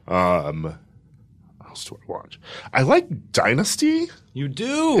 What else do I watch? I like Dynasty. You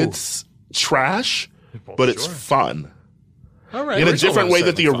do. It's trash, but it's fun. All right. In a different way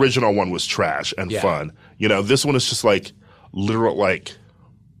that the original one was trash and fun. You know, this one is just like literal, like,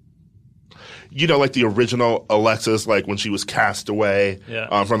 you know, like the original Alexis, like when she was cast away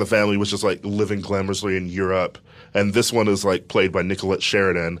from the family, was just like living glamorously in Europe. And this one is like played by Nicolette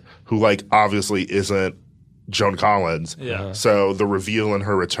Sheridan, who like obviously isn't Joan Collins. Yeah. So the reveal in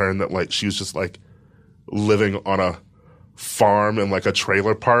her return that like she was just like living on a farm in like a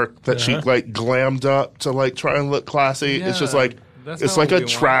trailer park that she like glammed up to like try and look classy. Yeah, it's just like it's like a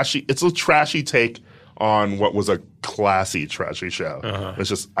trashy take on what was a classy trashy show. It's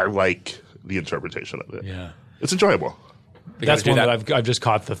just I like the interpretation of it. Yeah. It's enjoyable. That's one that I've just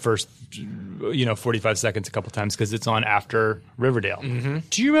caught the first 45 seconds a couple times because it's on after Riverdale. Mm-hmm.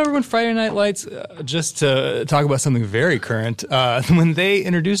 Do you remember when Friday Night Lights, just to talk about something very current, when they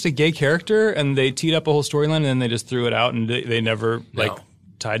introduced a gay character and they teed up a whole storyline and then they just threw it out and they never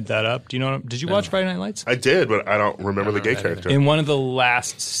tied that up? Do you know? Did you watch Friday Night Lights? I did, but I don't remember the gay character. In one of the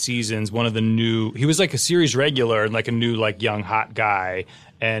last seasons, he was like a series regular and like a new like young hot guy.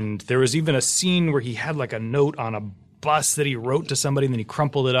 And there was even a scene where he had like a note on a bus that he wrote to somebody and then he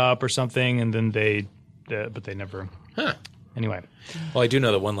crumpled it up or something. And then but they never. Huh. Anyway. Well, I do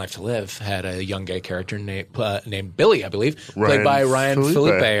know that One Life to Live had a young gay character named Billy, I believe, Ryan played by Ryan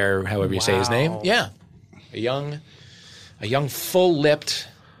Felipe, or however you say his name. Yeah. A young full-lipped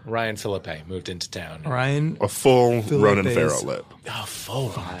Ryan Felipe moved into town. A full Ronan Farrow lip. Oh, full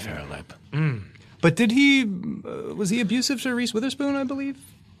Ronan Farrow lip. But was he abusive to Reese Witherspoon, I believe?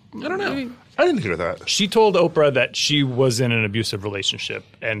 I don't know. I didn't hear that. She told Oprah that she was in an abusive relationship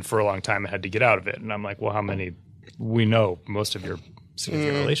and for a long time had to get out of it. And I'm like, well, how many? We know most of your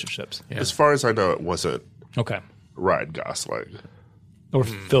significant relationships. Yeah. As far as I know, it wasn't Ryan Gosling. Or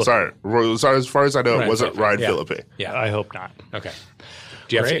Philip. Sorry, as far as I know, it wasn't Ryan Phillippe. Yeah, I hope not. Okay.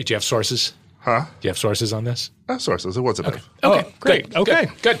 Do you have sources? Huh? Do you have sources on this? I have sources. It wasn't him. Okay, great. Okay,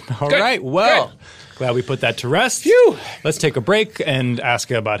 good. All right. Well, glad we put that to rest. Phew. Let's take a break and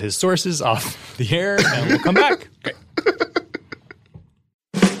ask about his sources off the air, and we'll come back. Okay.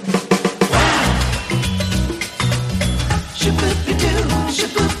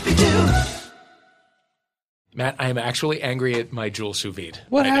 Matt, I am actually angry at my Jewel sous vide.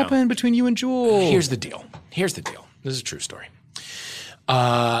 What right happened between you and Jewel? Here's the deal. This is a true story.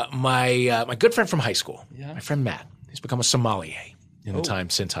 My good friend from high school, my friend Matt, he's become a sommelier in the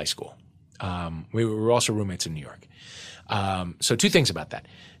time since high school. We were also roommates in New York. So 2 things about that.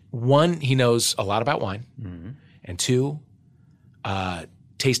 1, he knows a lot about wine. Mm-hmm. And 2,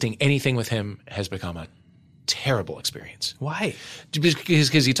 tasting anything with him has become a terrible experience. Why?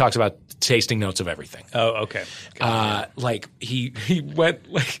 Because he talks about tasting notes of everything. Oh, okay. Like he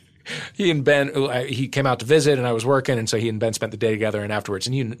went like he and Ben he came out to visit and I was working, and so he and Ben spent the day together, and afterwards,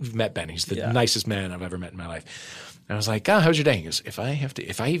 and you've met Ben, he's the nicest man I've ever met in my life. And I was like, how's your day? He goes, if I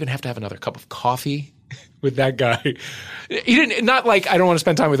even have to have another cup of coffee with that guy, he didn't, not like I don't want to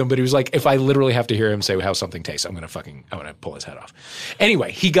spend time with him, but he was like, if I literally have to hear him say how something tastes, I'm going to pull his head off.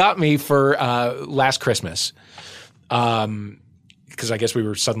 Anyway, he got me for last Christmas, because I guess we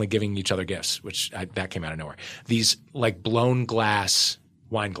were suddenly giving each other gifts, that came out of nowhere. These like blown glass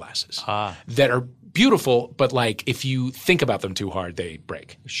wine glasses that are beautiful, but like if you think about them too hard, they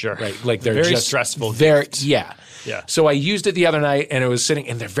break. Sure. Right? Like they're very just stressful. Yeah. So I used it the other night, and it was sitting,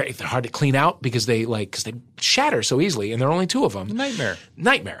 and they're hard to clean out because they shatter so easily, and there are only 2 of them.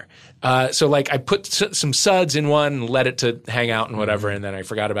 Nightmare. So like I put some suds in one and let it to hang out and whatever, and then I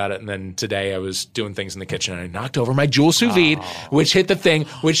forgot about it. And then today I was doing things in the kitchen and I knocked over my Jewel sous vide, which hit the thing,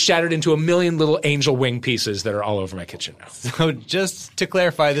 which shattered into a million little angel wing pieces that are all over my kitchen now. So just to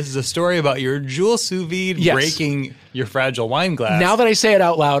clarify, this is a story about your Jewel sous vide breaking your fragile wine glass. Now that I say it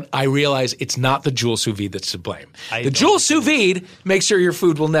out loud, I realize it's not the Jewel sous vide that's to blame. The Jewel sous vide makes sure your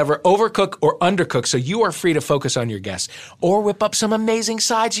food will never overcook or undercook, so you are free to focus on your guests or whip up some amazing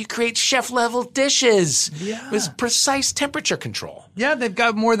sides. You create chef-level dishes with precise temperature control. Yeah, they've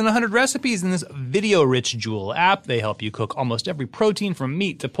got more than 100 recipes in this video-rich Jewel app. They help you cook almost every protein from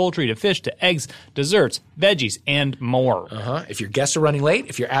meat to poultry to fish to eggs, desserts, veggies, and more. If your guests are running late,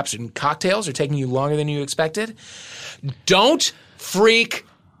 if your apps and cocktails are taking you longer than you expected, don't freak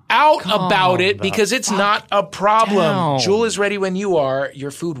out about it because it's not a problem. Jewel is ready when you are.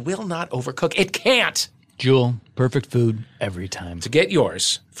 Your food will not overcook. It can't. Jewel, perfect food every time. To get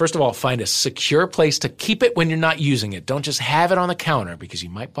yours, first of all, find a secure place to keep it when you're not using it. Don't just have it on the counter because you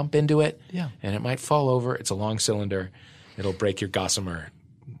might bump into it and it might fall over. It's a long cylinder. It'll break your Gossamer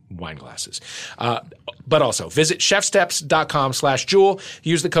wine glasses. But also, visit chefsteps.com/Jewel.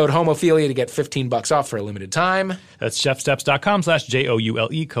 Use the code HOMOPHILIA to get $15 off for a limited time. That's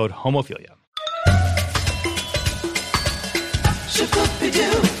chefsteps.com/JOULE, code HOMOPHILIA.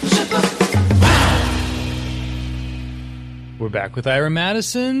 We're back with Ira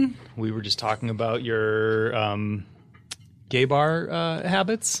Madison. We were just talking about your gay bar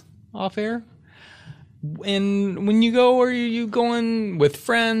habits off air. And when you go, are you going with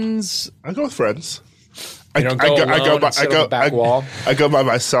friends? I go with friends. I go by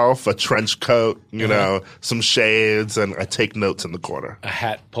myself, a trench coat, some shades, and I take notes in the corner. A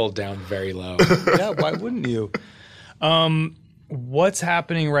hat pulled down very low. Yeah, why wouldn't you? What's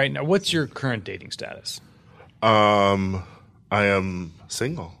happening right now? What's your current dating status? I am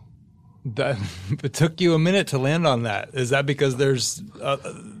single. It took you a minute to land on that. Is that because there's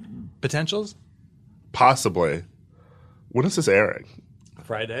potentials? Possibly. When is this airing?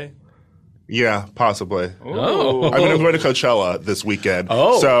 Friday. Yeah, possibly. Oh. I mean, I'm going to Coachella this weekend.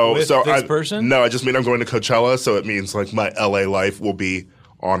 Oh, with this person? No, I just mean I'm going to Coachella, so it means like my LA life will be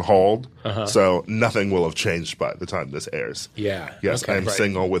on hold. So nothing will have changed by the time this airs. Yeah. Yes, okay, I'm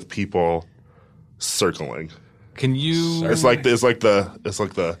single with people circling. Can you? It's like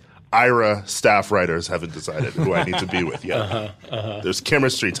the Ira staff writers haven't decided who I need to be with yet. There's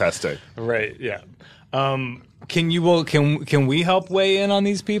chemistry testing. Right. Yeah. Can we help weigh in on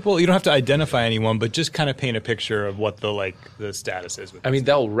these people? You don't have to identify anyone, but just kind of paint a picture of what the status is. I mean,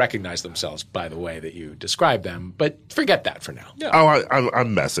 they'll recognize themselves by the way that you describe them, but forget that for now. Yeah. Oh,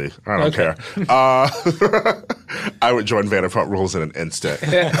 I'm messy. I don't care. I would join Vanderpump Rules in an instant.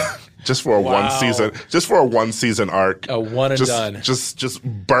 Just for a one season arc. A one and done. Just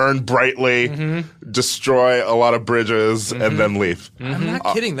burn brightly, destroy a lot of bridges, and then leave. I'm not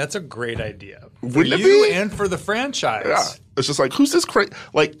kidding. That's a great idea. For you be? And for the franchise. Yeah. It's just like, who's this crazy?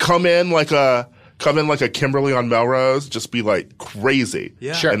 Like, come in like a Kimberly on Melrose, just be like crazy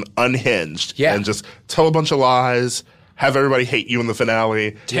and unhinged. Yeah. And just tell a bunch of lies. Have everybody hate you in the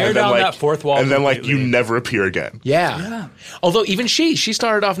finale. Tear down that fourth wall. And then completely. you never appear again. Yeah. Although even she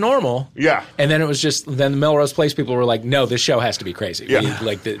started off normal. Yeah. And then it was then the Melrose Place people were like, no, this show has to be crazy. Yeah.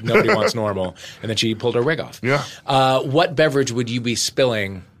 Nobody wants normal. And then she pulled her wig off. Yeah. What beverage would you be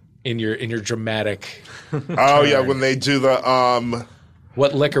spilling in your dramatic Oh yeah, when they do the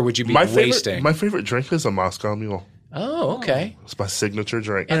What liquor would you be wasting? My favorite drink is a Moscow Mule. Oh, okay. It's my signature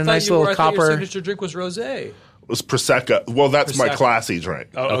drink. And a nice little I copper. thought your signature drink was rosé. It was Prosecco. Well, that's my Prosecco. classy drink.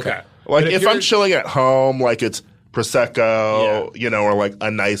 Oh, okay. Like But if I'm chilling at home, like it's Prosecco, or like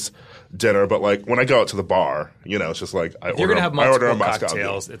a nice dinner. But like when I go out to the bar, it's just like If you're gonna have I order multiple a Moscow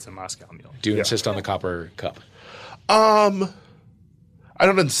cocktails, Mule. it's a Moscow Mule. Do you insist on the copper cup? I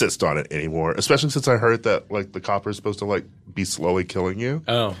don't insist on it anymore, especially since I heard that like the copper is supposed to like be slowly killing you.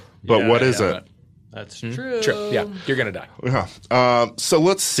 Oh. But what is it? That's true. True. Yeah, you're going to die. Yeah. So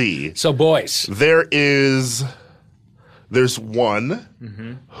let's see. So, boys. There's one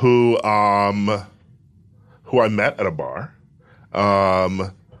who I met at a bar,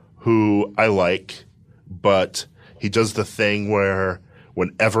 who I like, but he does the thing where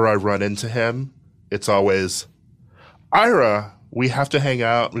whenever I run into him, it's always, Ira, we have to hang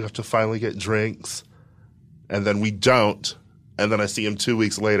out. We have to finally get drinks. And then we don't. And then I see him 2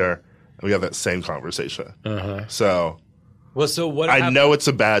 weeks later. We have that same conversation. So, So what? I know it's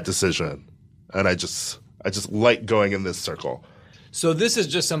a bad decision, and I just like going in this circle. So this is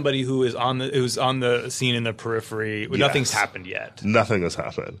just somebody who's on the scene in the periphery. Yes. Nothing's happened yet. Nothing has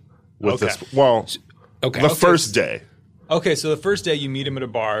happened with Okay. this. Well, Okay. the first day, Okay, so the first day you meet him at a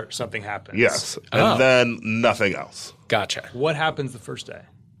bar, something happens. yes, Oh. and then nothing else. Gotcha. What happens the first day?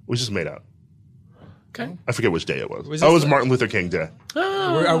 We just made out. Okay. I forget which day it was. Was It this was like- Martin Luther King Day,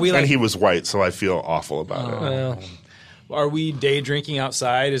 Are we and he was white, so I feel awful about it. Well, Are we day drinking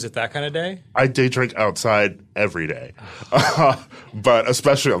outside? Is it that kind of day? I day drink outside every day, but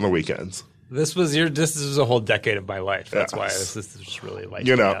especially on the weekends. This was a whole decade of my life. That's why this is just really lights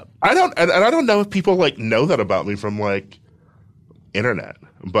me up. I don't know if people like know that about me from like internet,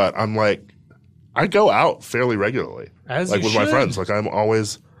 but I'm like, I go out fairly regularly, As like you with my should. friends. Like I'm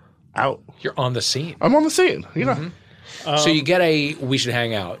always out. you're on the scene. I'm on the scene, So you get we should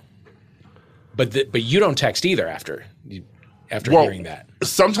hang out. But you don't text either after hearing that.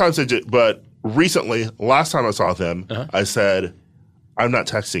 Sometimes I do, but recently, last time I saw them, I said, "I'm not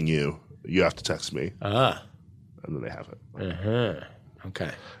texting you. You have to text me." And then they haven't.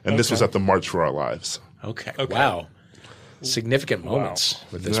 Okay. And this was at the March for Our Lives. Okay. Wow. Significant moments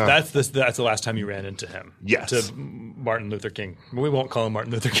with this. Yeah. That's the last time you ran into him. Yes. To Martin Luther King. We won't call him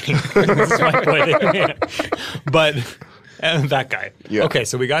Martin Luther King. This is my point. But that guy. Yeah. Okay,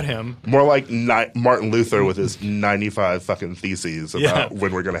 so we got him. More like Martin Luther with his 95 fucking theses about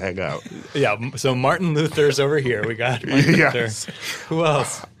when we're going to hang out. Yeah, so Martin Luther's over here. We got Martin Yes. Luther. Who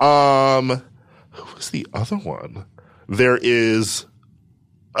else? Who was the other one? There is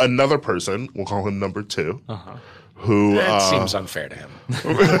another person, we'll call him number 2, who That seems unfair to him.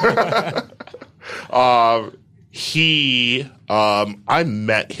 I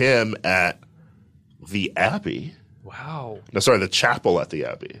met him at the Abbey. Wow. No, sorry, the chapel at the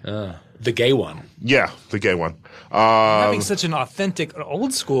Abbey. The gay one. Yeah, the gay one. Having such an authentic,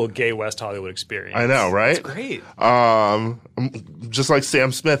 old school gay West Hollywood experience. I know, right? It's great. Just like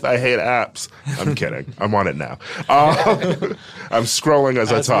Sam Smith, I hate apps. I'm kidding. I'm on it now. I'm scrolling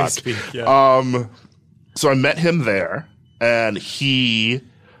as I As we talk. speak, yeah. So I met him there, and he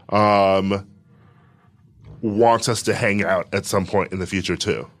wants us to hang out at some point in the future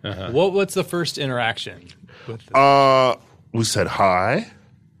too. What's the first interaction with this? We said hi.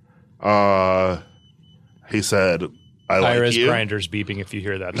 He said, "I like Ira's you." grinder's beeping. If you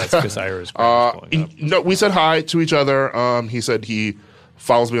hear that, that's because Ira's grinder's going up. No, we said hi to each other. He said he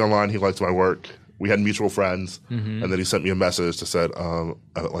follows me online. He likes my work. We had mutual friends, and then he sent me a message that said, "I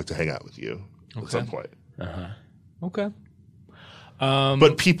would like to hang out with you at some point." Okay.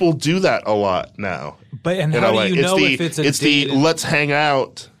 But people do that a lot now. But and In how LA. do you know if it's a the dated- let's hang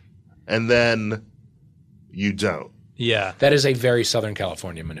out, and then you don't. Yeah. That is a very Southern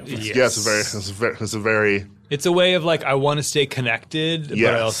California maneuver. Yes, it's a very. It's a way of like, I want to stay connected, but I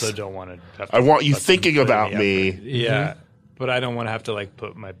Yes. also don't want to have to I want you let them thinking put about any me. effort. Yeah. But I don't want to have to like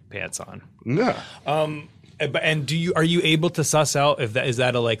put my pants on. Yeah. And are you able to suss out if that is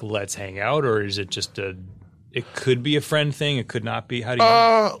that a like let's hang out, or is it just it could be a friend thing, it could not be? How do you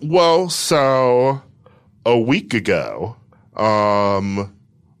know? Well, so a week ago, on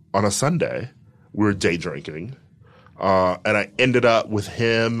a Sunday, we were day drinking, and I ended up with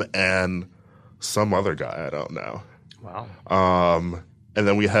him and some other guy I don't know. Wow. And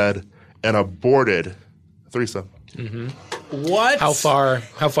then we had an aborted threesome. What? How far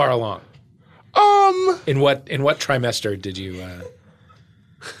along? In what trimester did you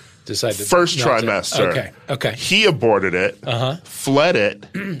decide to First not to- trimester. Okay. He aborted it, fled it,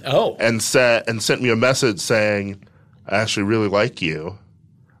 Oh. and sent me a message saying, "I actually really like you,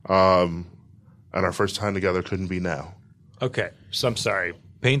 and our first time together couldn't be now." Okay, so I'm sorry.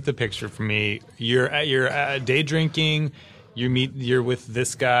 Paint the picture for me. You're day drinking. You're with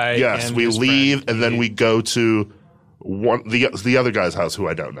this guy. Yes, and we his leave, friend. and then we go to the other guy's house who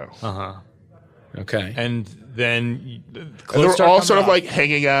I don't know. Okay. And then And they're all sort of like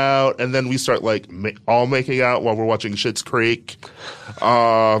hanging out, and then we start like all making out while we're watching Schitt's Creek.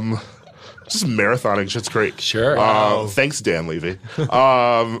 Just marathoning Schitt's Creek. Sure. Thanks, Dan Levy.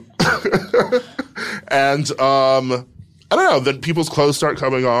 And I don't know. Then people's clothes start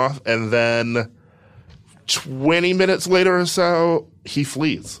coming off, and then 20 minutes later or so, he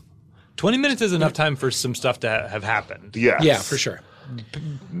flees. 20 minutes is enough time for some stuff to have happened. Yes. Yeah, for sure.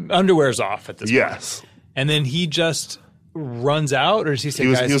 Underwear's off at this point. Yes. And then he just runs out, or does he say, He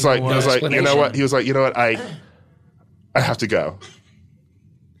was guys, like, explanation. He was like, you know what, I have to go.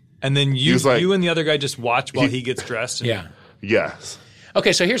 and then you was like- you and the other guy just watch while he gets dressed? Yeah. Yes.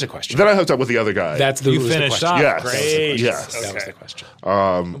 Okay, so here's a question. Then I hooked up with the other guy. That's the, You was the finished question. off. Yes. Great. Yes. That was Okay. the question.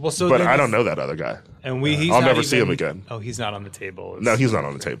 Well, so but then I don't know that other guy. And he's I'll not never see even- him again. Oh, he's not on the table. No, he's not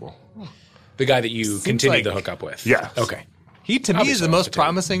on the table. The guy that you continued like- to hook up with. Yes. Okay. He, to me, is Obviously the most off the table.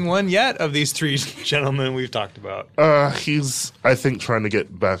 promising one yet of these three gentlemen we've talked about. He's, I think, trying to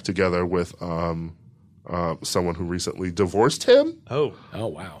get back together with someone who recently divorced him. Oh, Oh,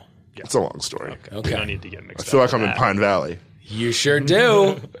 wow. It's a long story. we Okay. don't need to get mixed I feel up. like I'm in Pine Valley. You sure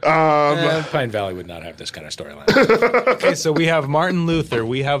do. Pine Valley would not have this kind of storyline. Okay, so we have Martin Luther.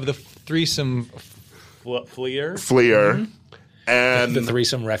 We have the threesome fleer. Fleer. And The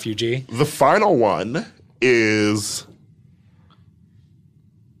threesome refugee. the final one is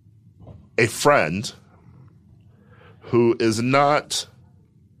a friend who is not,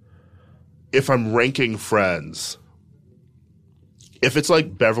 if I'm ranking friends, if it's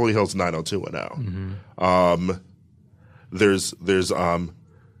like Beverly Hills 90210, there's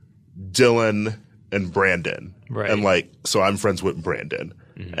Dylan and Brandon. Right. And like, so I'm friends with Brandon.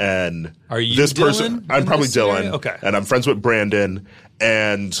 And Are you this person? Dylan I'm in probably this scenario? Dylan. Okay. And I'm friends with Brandon.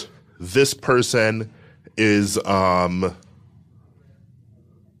 And this person is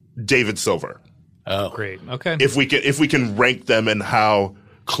David Silver. Oh. Great. Okay. If we can rank them in how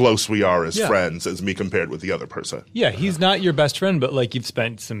close we are as Yeah. friends as me compared with the other person. Yeah, he's not your best friend, but like you've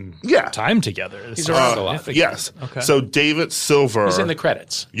spent some Yeah. time together. He's around a lot. Significant. Yes. Okay. So David Silver. He's in the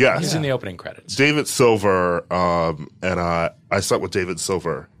credits. Yes. He's in the opening credits. David Silver, and I slept with David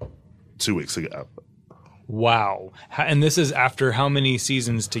Silver 2 weeks ago. Wow. And this is after how many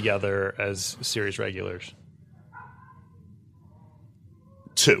seasons together as series regulars?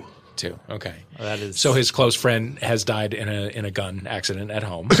 2. Too. Okay. That is So his close friend has died in a gun accident at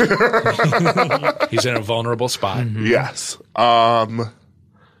home. He's in a vulnerable spot. Yes.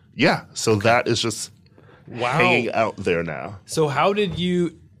 Yeah. So that is just wow. hanging out there now. So how did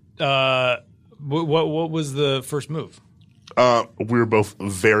you? What was the first move? We were both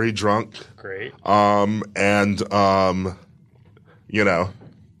very drunk. Great. And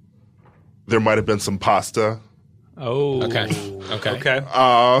there might have been some pasta. Oh. Okay. Okay.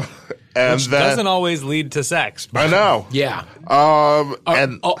 Okay. And Which then doesn't always lead to sex. I know. Yeah.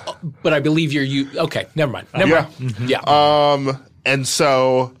 And But I believe you. Okay. Never mind. Never yeah. mind. Yeah. And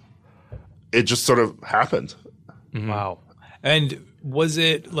so it just sort of happened. Wow. And was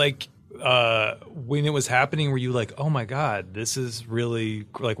it like when it was happening, were you like, oh my God, this is really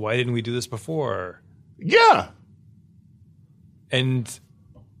like, why didn't we do this before? Yeah. And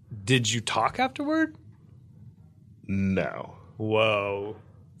did you talk afterward? No. Whoa.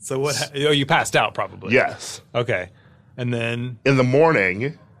 So what? Oh, you passed out probably. Yes. Okay. And then In the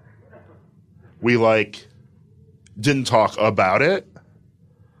morning, we didn't talk about it.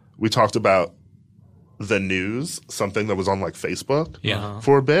 We talked about the news, something that was on Facebook Yeah.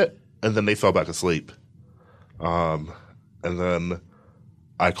 for a bit, and then they fell back asleep. And then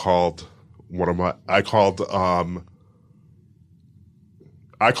I called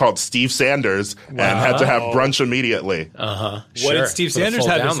Steve Sanders and had to have brunch immediately. what Sure. did Steve For the Sanders full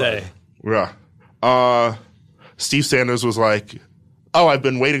have to download. say? Yeah. Steve Sanders was like, "Oh, I've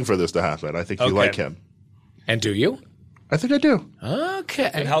been waiting for this to happen. I think you Okay. like him." And do you? I think I do.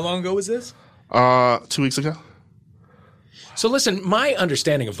 Okay. And how long ago was this? 2 weeks ago. So listen, my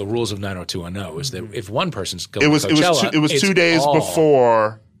understanding of the rules of 90210 is that if one person's going It was to it was Coachella, two, it was it's 2 days all-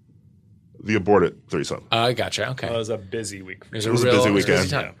 before the aborted threesome. I gotcha. Okay. It was a busy week. It was a busy weekend.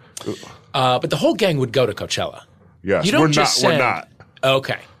 time. But the whole gang would go to Coachella. Yes, You don't we're just not. send- We're not.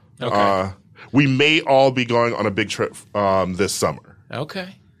 Okay. Okay. We may all be going on a big trip this summer.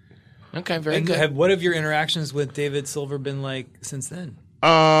 Okay. Okay. Very And good. what have your interactions with David Silver been like since then?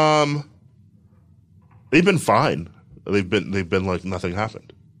 They've been fine. They've been like nothing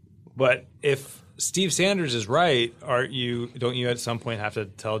happened. But if Steve Sanders is right, aren't you? Don't you at some point have to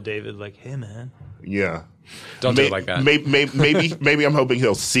tell David, like, hey, man? Yeah. Don't do it like that. Maybe I'm hoping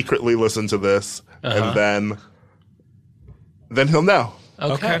he'll secretly listen to this, and then he'll know.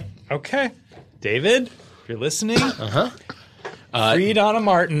 Okay. David, if you're listening, free Donna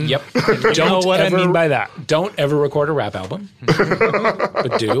Martin. Yep. You know what I mean by that. Don't ever record a rap album,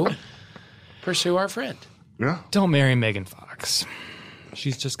 but do pursue our friend. Yeah. Don't marry Megan Fox.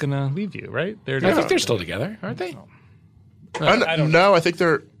 She's just going to leave you, right? I think they're still together, aren't they? I don't know. I think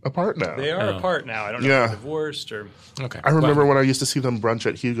they're apart now. They are apart now. I don't know if they're divorced or... Okay. I remember when I used to see them brunch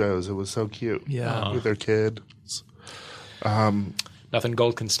at Hugo's. It was so cute. Yeah. With their kids. Nothing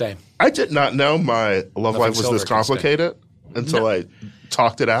gold can stay. I did not know my love life was silver this can stay. complicated until I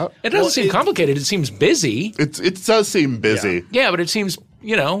talked it out. It doesn't seem complicated. It seems busy. It does seem busy. Yeah, but it seems,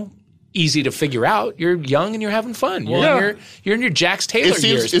 easy to figure out. You're young and you're having fun. You're in your Jax Taylor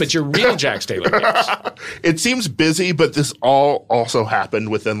years, but you're real Jax Taylor years. It seems busy, but this all also happened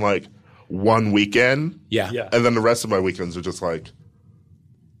within like one weekend. Yeah. And then the rest of my weekends are just like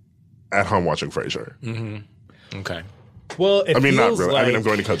at home watching Frasier. Okay. Well, it I mean, not feels really. like... I mean, I'm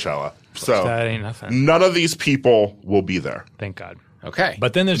going to Coachella. So That ain't nothing. none of these people will be there. Thank God. Okay.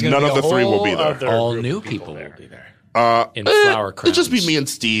 But then there's going to be None of the three will be there. other all group new of people will be there. In It'll flower crowns. just be me and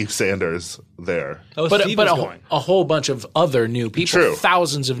Steve Sanders there. Oh, But Steve is a going. whole bunch of other new people. True.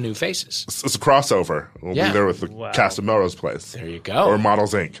 Thousands of new faces. It's a crossover. We'll Yeah. be there with the cast of Melrose Place. There you go. Or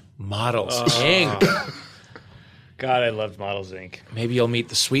Models Inc. Models Inc. God, I loved Models Inc. Maybe you'll meet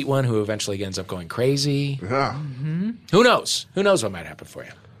the sweet one who eventually ends up going crazy. Yeah. Who knows? Who knows what might happen for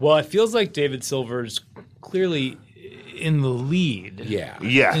you? Well, it feels like David Silver's clearly in the lead. Yeah.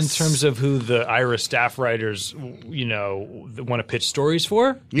 Yes. In terms of who the Ira staff writers, want to pitch stories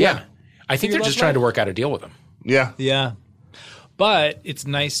for. Yeah. I think your they're just love trying life? to work out a deal with them. Yeah. Yeah. But it's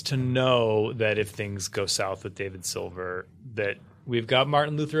nice to know that if things go south with David Silver, that we've got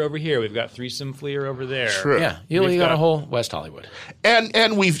Martin Luther over here, we've got Threesome Fleer over there. True. Yeah. You We've got a got- whole West Hollywood.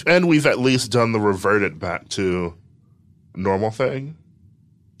 And we've at least done the reverted back to normal thing.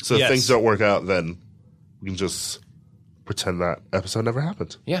 So Yes. if things don't work out, then we can just pretend that episode never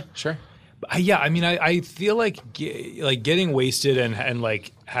happened. Yeah, sure. Yeah, I mean, I feel like getting wasted and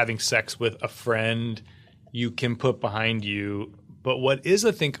like having sex with a friend, you can put behind you. But what is,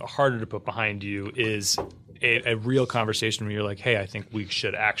 I think, harder to put behind you is a real conversation where you're like, hey, I think we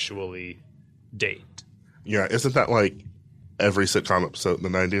should actually date. Yeah, isn't that like every sitcom episode in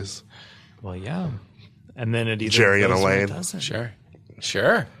the 90s? Well, yeah. And then it either Jerry and goes or it Elaine. doesn't.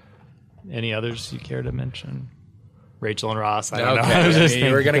 Sure. Any others you care to mention? Rachel and Ross. I don't know. Okay, I was just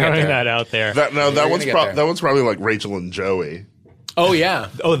you were gonna get throwing there. that out there. That one's get there. that one's probably like Rachel and Joey. Oh, yeah.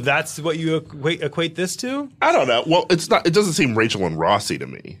 Oh, that's what you equate this to? I don't know. Well, it's not. It doesn't seem Rachel and Rossi to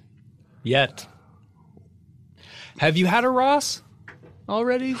me. Yet. Have you had a Ross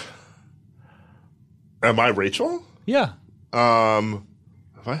already? Am I Rachel? Yeah.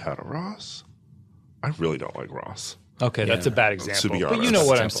 Have I had a Ross? I really don't like Ross. Okay, that's a bad example. be But you honest. know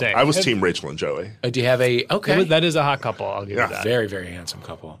what I'm saying. I was team Rachel and Joey. Do you have a okay? That is a hot couple. I'll give Yeah. you that. Very, very handsome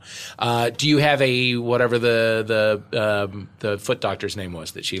couple. Do you have a whatever the foot doctor's name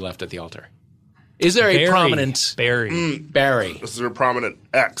was that she left at the altar? Is there a prominent Barry? Barry? This is a prominent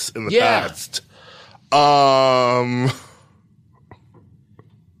ex in the Yeah. past.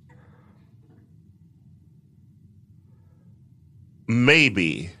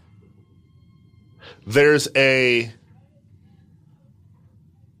 Maybe there's a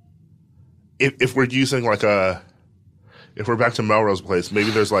if we're using like if we're back to Melrose Place, maybe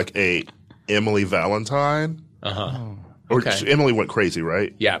there's like a Emily Valentine. Or Okay. Emily went crazy,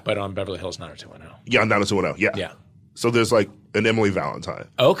 right? Yeah, but on Beverly Hills 90210. Yeah, 90210. Yeah. Yeah. So there's like an Emily Valentine.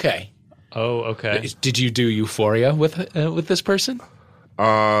 Okay. Oh, okay. Did you do Euphoria with this person?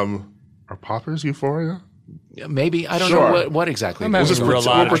 Are Poppers Euphoria? Yeah, maybe I don't Sure. know what exactly. I'm having We'll a just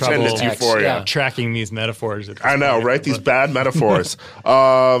lot we'll of pretend trouble it's Euphoria. Yeah. tracking these metaphors. At this I know, point. right? These bad metaphors.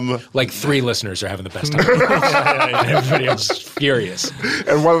 Like 3 listeners are having the best time. Everybody else is furious.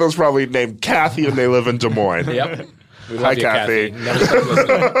 And one of those probably named Kathy, and they live in Des Moines. Yep. We love Hi, you, Kathy. Never stop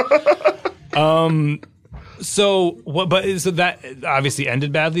listening. So what? But so that obviously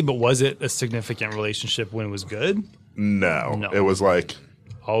ended badly. But was it a significant relationship when it was good? No. It was like,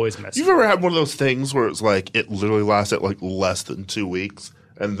 Always messy. you've ever had one of those things where it's like it literally lasted like less than 2 weeks,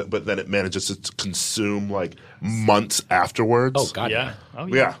 but then it manages to consume like months afterwards? Oh God. Yeah. Oh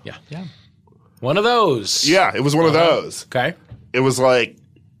Yeah. Yeah. Yeah. One of those. Yeah, it was one of those. Okay. It was like,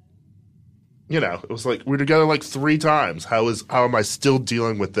 it was like we're together like 3 times. How am I still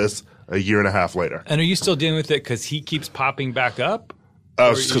dealing with this a year and a half later? And are you still dealing with it because he keeps popping back up?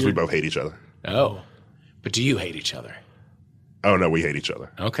 Oh, it's just because we both hate each other. Oh. But do you hate each other? Oh, no, we hate each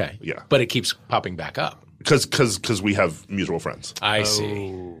other. Okay. Yeah. But it keeps popping back up. Because we have mutual friends. I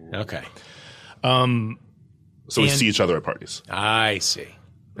see. Okay. So we see each other at parties. I see.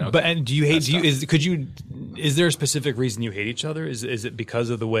 Okay. But and do you hate? Is there a specific reason you hate each other? Is it because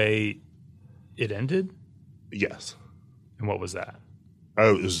of the way it ended? Yes. And what was that?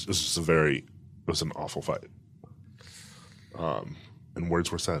 Oh, it was just it was an awful fight. And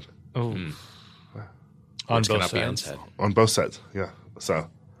words were said. Oh, on Words both cannot be sides. unsaid. On both sides, yeah. So,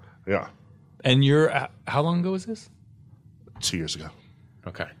 yeah, And you're how long ago was this? 2 years ago.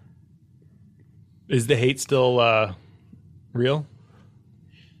 Okay. Is the hate still real?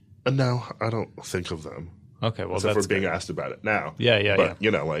 No, I don't think of them. Okay, well Except that's for being good. asked about it now. Yeah, But, yeah. you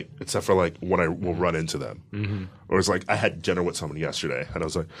know, like, except for, like, when I will run into them. Mm-hmm. Or it's like, I had dinner with someone yesterday, and I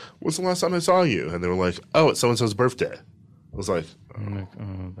was like, when's the last time I saw you? And they were like, oh, it's so-and-so's birthday. I was like, I'm like,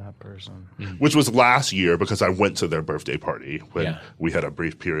 oh, that person. which was last year because I went to their birthday party when Yeah. we had a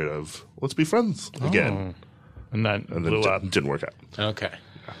brief period of, let's be friends again. And that And then blew up. didn't work out. Okay.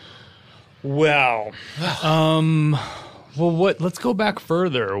 Well, well, what? Let's go back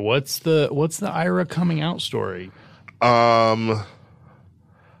further. What's the Ira coming out story? I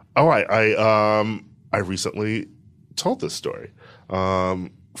recently told this story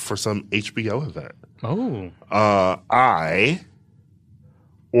for some HBO event. Oh, I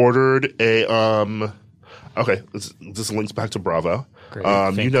ordered a okay, this links back to Bravo. Great,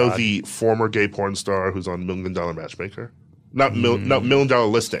 You thank know God. the former gay porn star who's on $1 Million Matchmaker? Not $1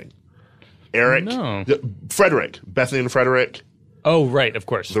 Million Listing. Eric No. Frederick, Bethany and Frederick, oh, right, of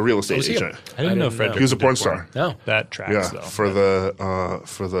course. the real estate he a- agent. I didn't know didn't Frederick. He was a did porn star. No. That tracks Yeah, though.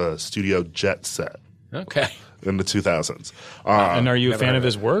 for the studio Jet Set Okay. in the 2000s. And are you a never fan heard of of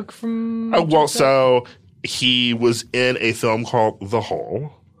his work? From Well, so he was in a film called The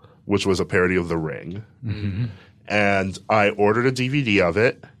Hole, which was a parody of The Ring. Mm-hmm. And I ordered a DVD of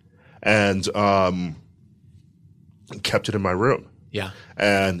it and kept it in my room. Yeah.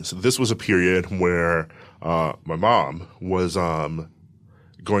 And so this was a period where my mom was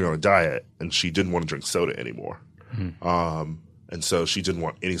going on a diet and she didn't want to drink soda anymore. And so she didn't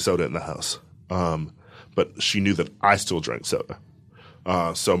want any soda in the house. But she knew that I still drank soda.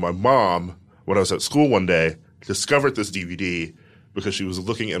 So my mom, when I was at school one day, discovered this DVD because she was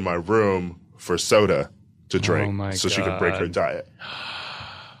looking in my room for soda to drink my so she could break her God. diet.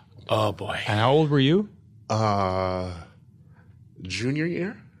 Oh boy. And how old were you? Junior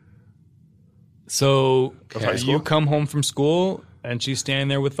year? So high school? you come home from school and she's standing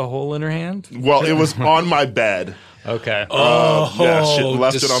there with the hole in her hand. Well, it was on my bed. Okay. Yeah, she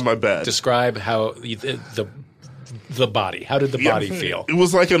left it on my bed. Describe how the body. How did the body feel? It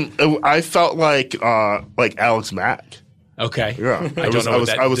was like I felt like Alex Mack. Okay. Yeah, I don't know what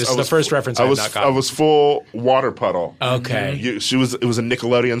that. This is the first reference I've not gotten. I was full water puddle. Okay. It was a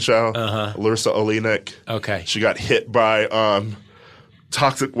Nickelodeon show. Larissa Olenek. Okay. She got hit by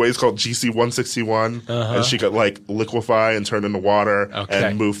toxic waste called GC 161, and she could like liquefy and turn into water Okay.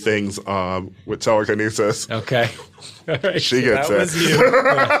 and move things with telekinesis. Okay. All right. She gets that it. was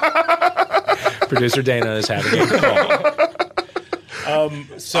you. Producer Dana is having a call.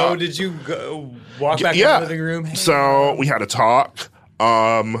 So did you go, walk back Yeah. in the living room? Hey, So we had a talk.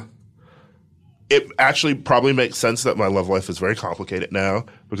 It actually probably makes sense that my love life is very complicated now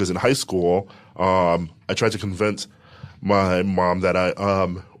because in high school, I tried to convince my mom that I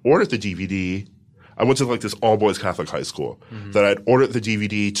ordered the DVD. I went to like this all boys Catholic high school that I'd ordered the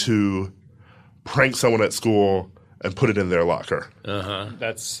DVD to prank someone at school and put it in their locker.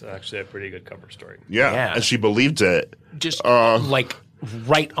 That's actually a pretty good cover story. Yeah. And she believed it. Just like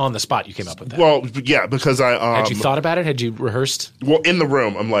right on the spot, you came up with that. Well, yeah, because I Had you thought about it? Had you rehearsed? well in the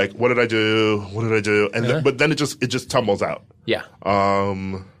room, I'm like, what did I do? What did I do? And but then it just tumbles out. Yeah.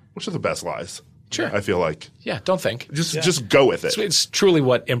 Which are the best lies? Sure. I feel like Yeah. Don't think. just go with it. It's truly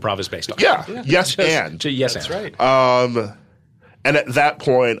what improv is based on. Yeah. Yes, and Yes, That's and. right. and at that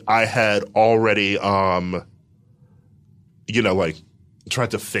point, I had already like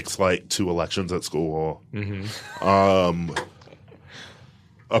tried to fix like 2 elections at school.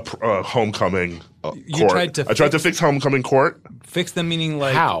 A homecoming. You court. tried to I tried to fix homecoming court. Fix them meaning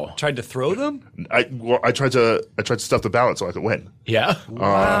like How? tried to throw them? I tried to stuff the ballot so I could win. Yeah.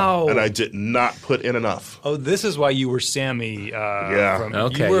 Wow. And I did not put in enough. Oh, this is why you were Sammy. Yeah. From,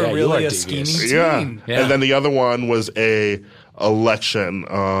 Okay, you were yeah, you really are a scheming devious. Yeah. teen. Yeah. And then the other one was a election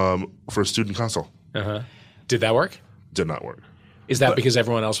for student council. Did that work? Did not work. Is that because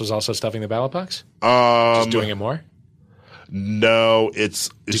everyone else was also stuffing the ballot box? Just doing it more? No, it's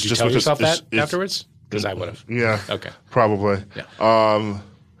Did you just tell because yourself that it's- afterwards? Because I would have. Yeah. Okay. Probably. Yeah.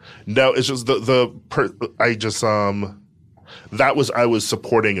 No, it's just I was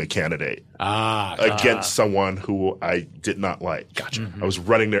supporting a candidate against someone who I did not like. Gotcha. I was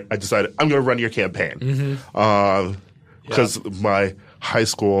running I decided I'm going to run your campaign because my high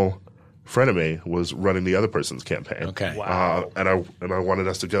school frenemy was running the other person's campaign. Okay. Wow. And I wanted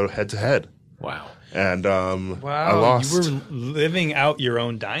us to go head to head. Wow. And I Wow, lost. you were living out your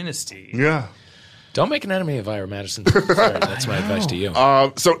own dynasty. Yeah. Don't make an enemy of Ira Madison. Sorry, that's my advice to you.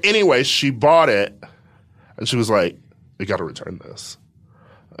 So anyway, she bought it, and she was like, "We got to return this."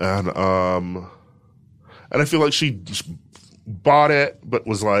 And I feel like she bought it, but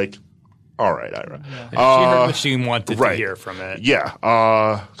was like, "All right, Ira." Yeah. She heard what she wanted to hear from it. Yeah,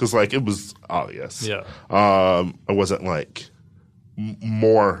 because like it was obvious. Yeah. I wasn't like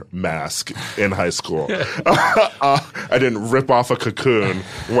more mask in high school. I didn't rip off a cocoon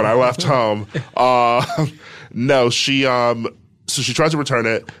when I left home. No, she so she tried to return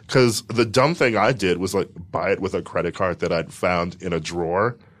it because the dumb thing I did was like buy it with a credit card that I'd found in a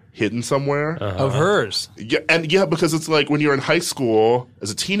drawer hidden somewhere Of hers. Yeah, because it's like when you're in high school as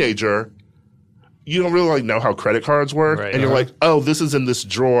a teenager, you don't really like know how credit cards work, Right. and you're like, oh, this is in this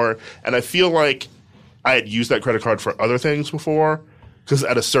drawer, and I feel like I had used that credit card for other things before, because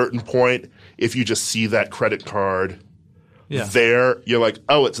at a certain point, if you just see that credit card there, you're like,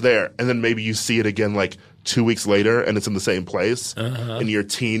 oh, it's there. And then maybe you see it again like 2 weeks later and it's in the same place. In your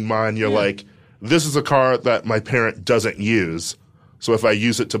teen mind, you're like, this is a card that my parent doesn't use. So if I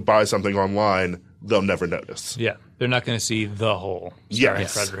use it to buy something online, they'll never notice. Yeah. They're not going to see the whole starring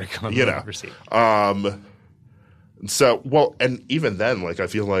Frederick on the receipt. So, well, and even then, like, I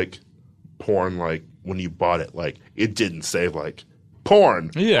feel like porn, like, when you bought it, like, it didn't say, like,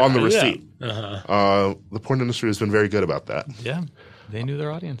 porn on the receipt. The porn industry has been very good about that. Yeah. They knew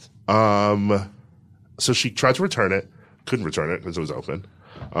their audience. So she tried to return it, couldn't return it because it was open.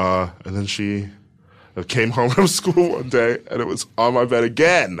 And then she came home from school one day, and it was on my bed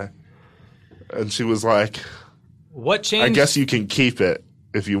again. And she was like, what changed? I guess you can keep it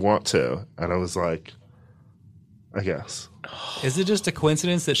if you want to. And I was like, I guess. Is it just a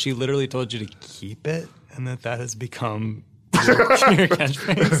coincidence that she literally told you to keep it and that has become your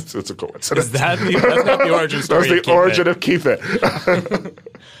catchphrase? It's a coincidence. Is that's not the origin story? That's the origin of keep it.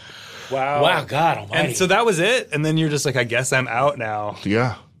 Wow. Wow, God almighty. And so that was it? And then you're just like, I guess I'm out now.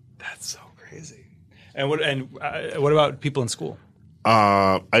 Yeah. That's so crazy. And what about people in school?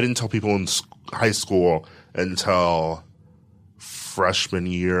 I didn't tell people in high school until freshman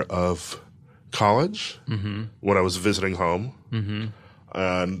year of college when I was visiting home.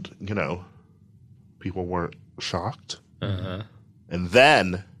 And, you know, people weren't shocked. And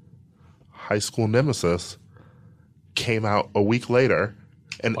then High School Nemesis came out a week later,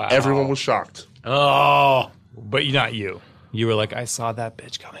 and everyone was shocked. Oh. But not you. You were like, I saw that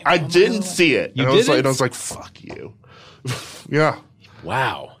bitch coming. I didn't see it. You and didn't? I was like, fuck you. Yeah.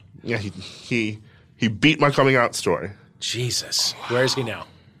 Wow. Yeah, he beat my coming out story. Jesus. Where is he now?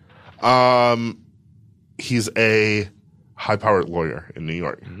 He's a high-powered lawyer in New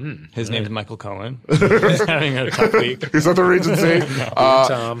York. His name's Michael Cohen. He's having a tough week. He's at the Regency.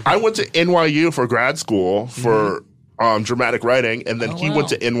 Tom. I went to NYU for grad school for dramatic writing, and then he went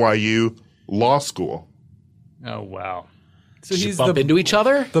to NYU law school. Oh, wow. So Did you bump into each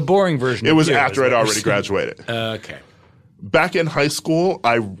other? the boring version. It was of you, after is I'd what already you're graduated. Okay. Back in high school,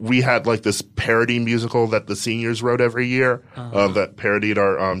 we had like this parody musical that the seniors wrote every year that parodied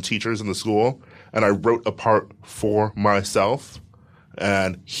our teachers in the school. And I wrote a part for myself,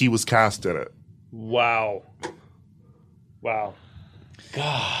 and he was cast in it. Wow. Wow.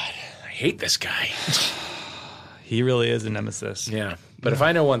 God, I hate this guy. He really is a nemesis. Yeah. But if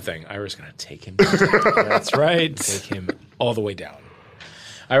I know one thing, Ira's going to take him down. That's right. Take him all the way down.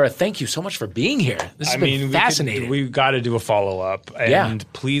 Ira, thank you so much for being here. This has been fascinating. We've got to do a follow-up. And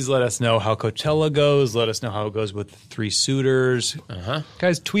please let us know how Coachella goes. Let us know how it goes with Three Suitors.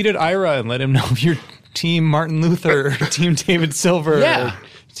 Guys, tweet at Ira and let him know if you're Team Martin Luther or Team David Silver. Yeah. Or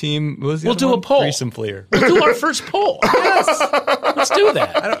Team, what was the We'll other do one? a poll. Threesome Fleer. We'll do our first poll. Yes. Let's do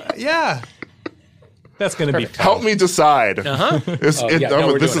that. Yeah. That's going to be fun. Help me decide. This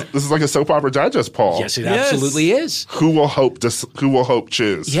is like a soap opera digest poll. Yes, it absolutely is. Who will hope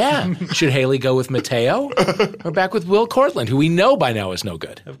choose? Yeah. Should Haley go with Mateo or back with Will Cortland, who we know by now is no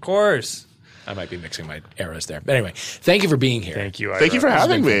good? Of course. I might be mixing my eras there. But anyway, thank you for being here. Thank you, Ira. Thank you for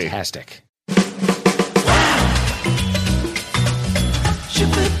having me. Fantastic.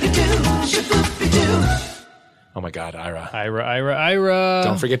 Oh my God, Ira. Ira.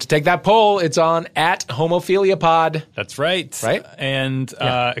 Don't forget to take that poll. It's on at HomophiliaPod. That's right. Right? And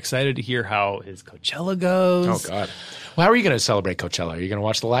excited to hear how his Coachella goes. Oh, God. Well, how are you going to celebrate Coachella? Are you going to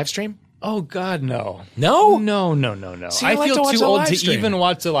watch the live stream? Oh, God, no. No? No. See, I like feel to too old to even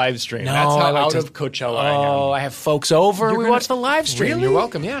watch the live stream. No, That's how I like out to- of Coachella I am. Oh, I have folks over. We gonna- watch the live stream. Really? You're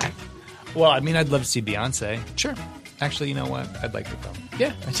welcome, yeah. Well, I mean, I'd love to see Beyonce. Sure. Actually, you know what? I'd like to come.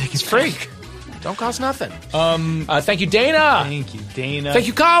 Yeah. I take It's it free. back. Don't cost nothing. Thank you, Dana. Thank you, Dana. Thank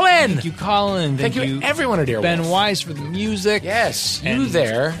you, Colin. Thank you, Colin. Thank you, everyone at Earwolf. Ben Wise for the music. Yes, you And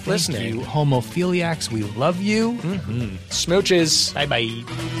there thank listening. you, homophiliacs. We love you. Smooches. Bye-bye.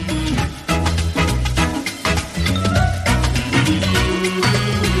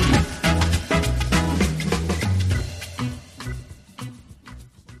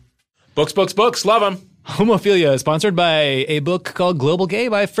 Books. Love them. Homophilia is sponsored by a book called Global Gay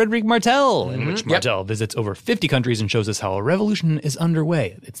by Frederic Martel, in which Martel visits over 50 countries and shows us how a revolution is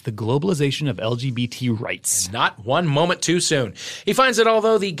underway. It's the globalization of LGBT rights. Not one moment too soon. He finds that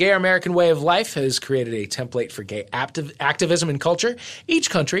although the gay American way of life has created a template for gay activism and culture,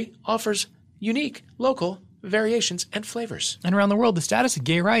 each country offers unique, local variations and flavors. And around the world, the status of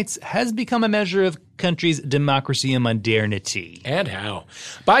gay rights has become a measure of countries' democracy and modernity. And how?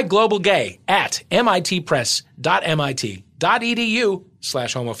 Buy Global Gay at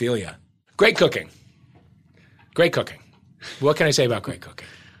mitpress.mit.edu/homophilia. Great cooking. What can I say about great cooking?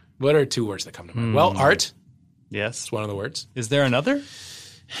 What are two words that come to mind? Well, art. Yes. It's one of the words. Is there another?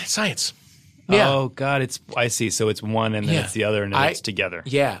 Science. Yeah. Oh, God. I see. So it's one and then Yeah. it's the other and then it's together.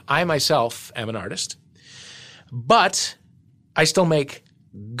 Yeah. I myself am an artist, but I still make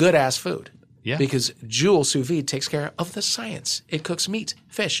good-ass food. Yeah. Because Joule Sous Vide takes care of the science. It cooks meat,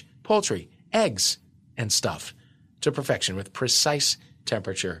 fish, poultry, eggs, and stuff to perfection with precise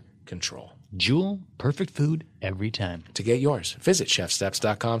temperature control. Joule, perfect food every time. To get yours, visit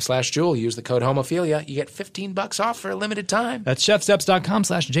chefsteps.com/Joule. Use the code homophilia. You get $15 off for a limited time. That's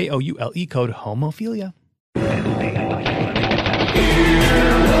chefsteps.com/JOULE, code homophilia.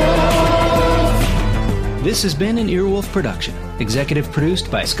 This has been an Earwolf production, executive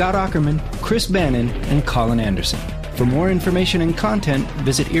produced by Scott Aukerman, Chris Bannon, and Colin Anderson. For more information and content,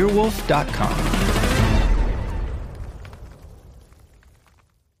 visit earwolf.com.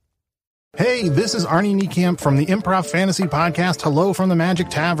 Hey, this is Arnie Niekamp from the Improv Fantasy Podcast Hello from the Magic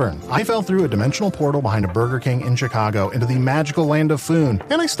Tavern. I fell through a dimensional portal behind a Burger King in Chicago into the magical land of Foon,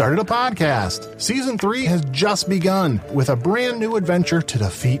 and I started a podcast. Season 3 has just begun with a brand new adventure to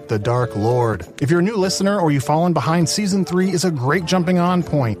defeat the Dark Lord. If you're a new listener or you've fallen behind, Season 3 is a great jumping on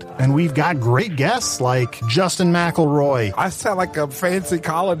point, and we've got great guests like Justin McElroy, I sound like a fancy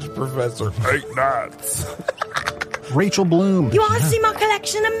college professor. 8 nuts. Rachel Bloom, You want to see my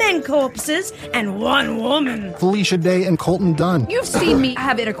collection of men corpses and one woman? Felicia Day, and Colton Dunn, You've seen me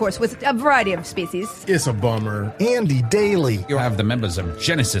have intercourse with a variety of species. It's a bummer, Andy Daly, You have the members of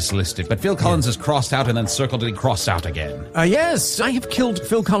Genesis listed, but Phil Collins is crossed out and then circled and crossed out again. Yes, I have killed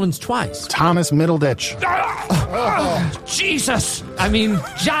Phil Collins twice. Thomas Middleditch, Jesus! I mean,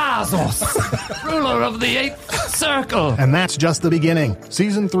 Jesus! Ruler of the Eighth Circle! and that's just the beginning.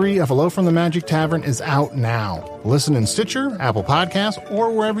 Season 3 of Hello from the Magic Tavern is out now. Listen in Stitcher, Apple Podcasts,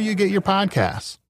 or wherever you get your podcasts.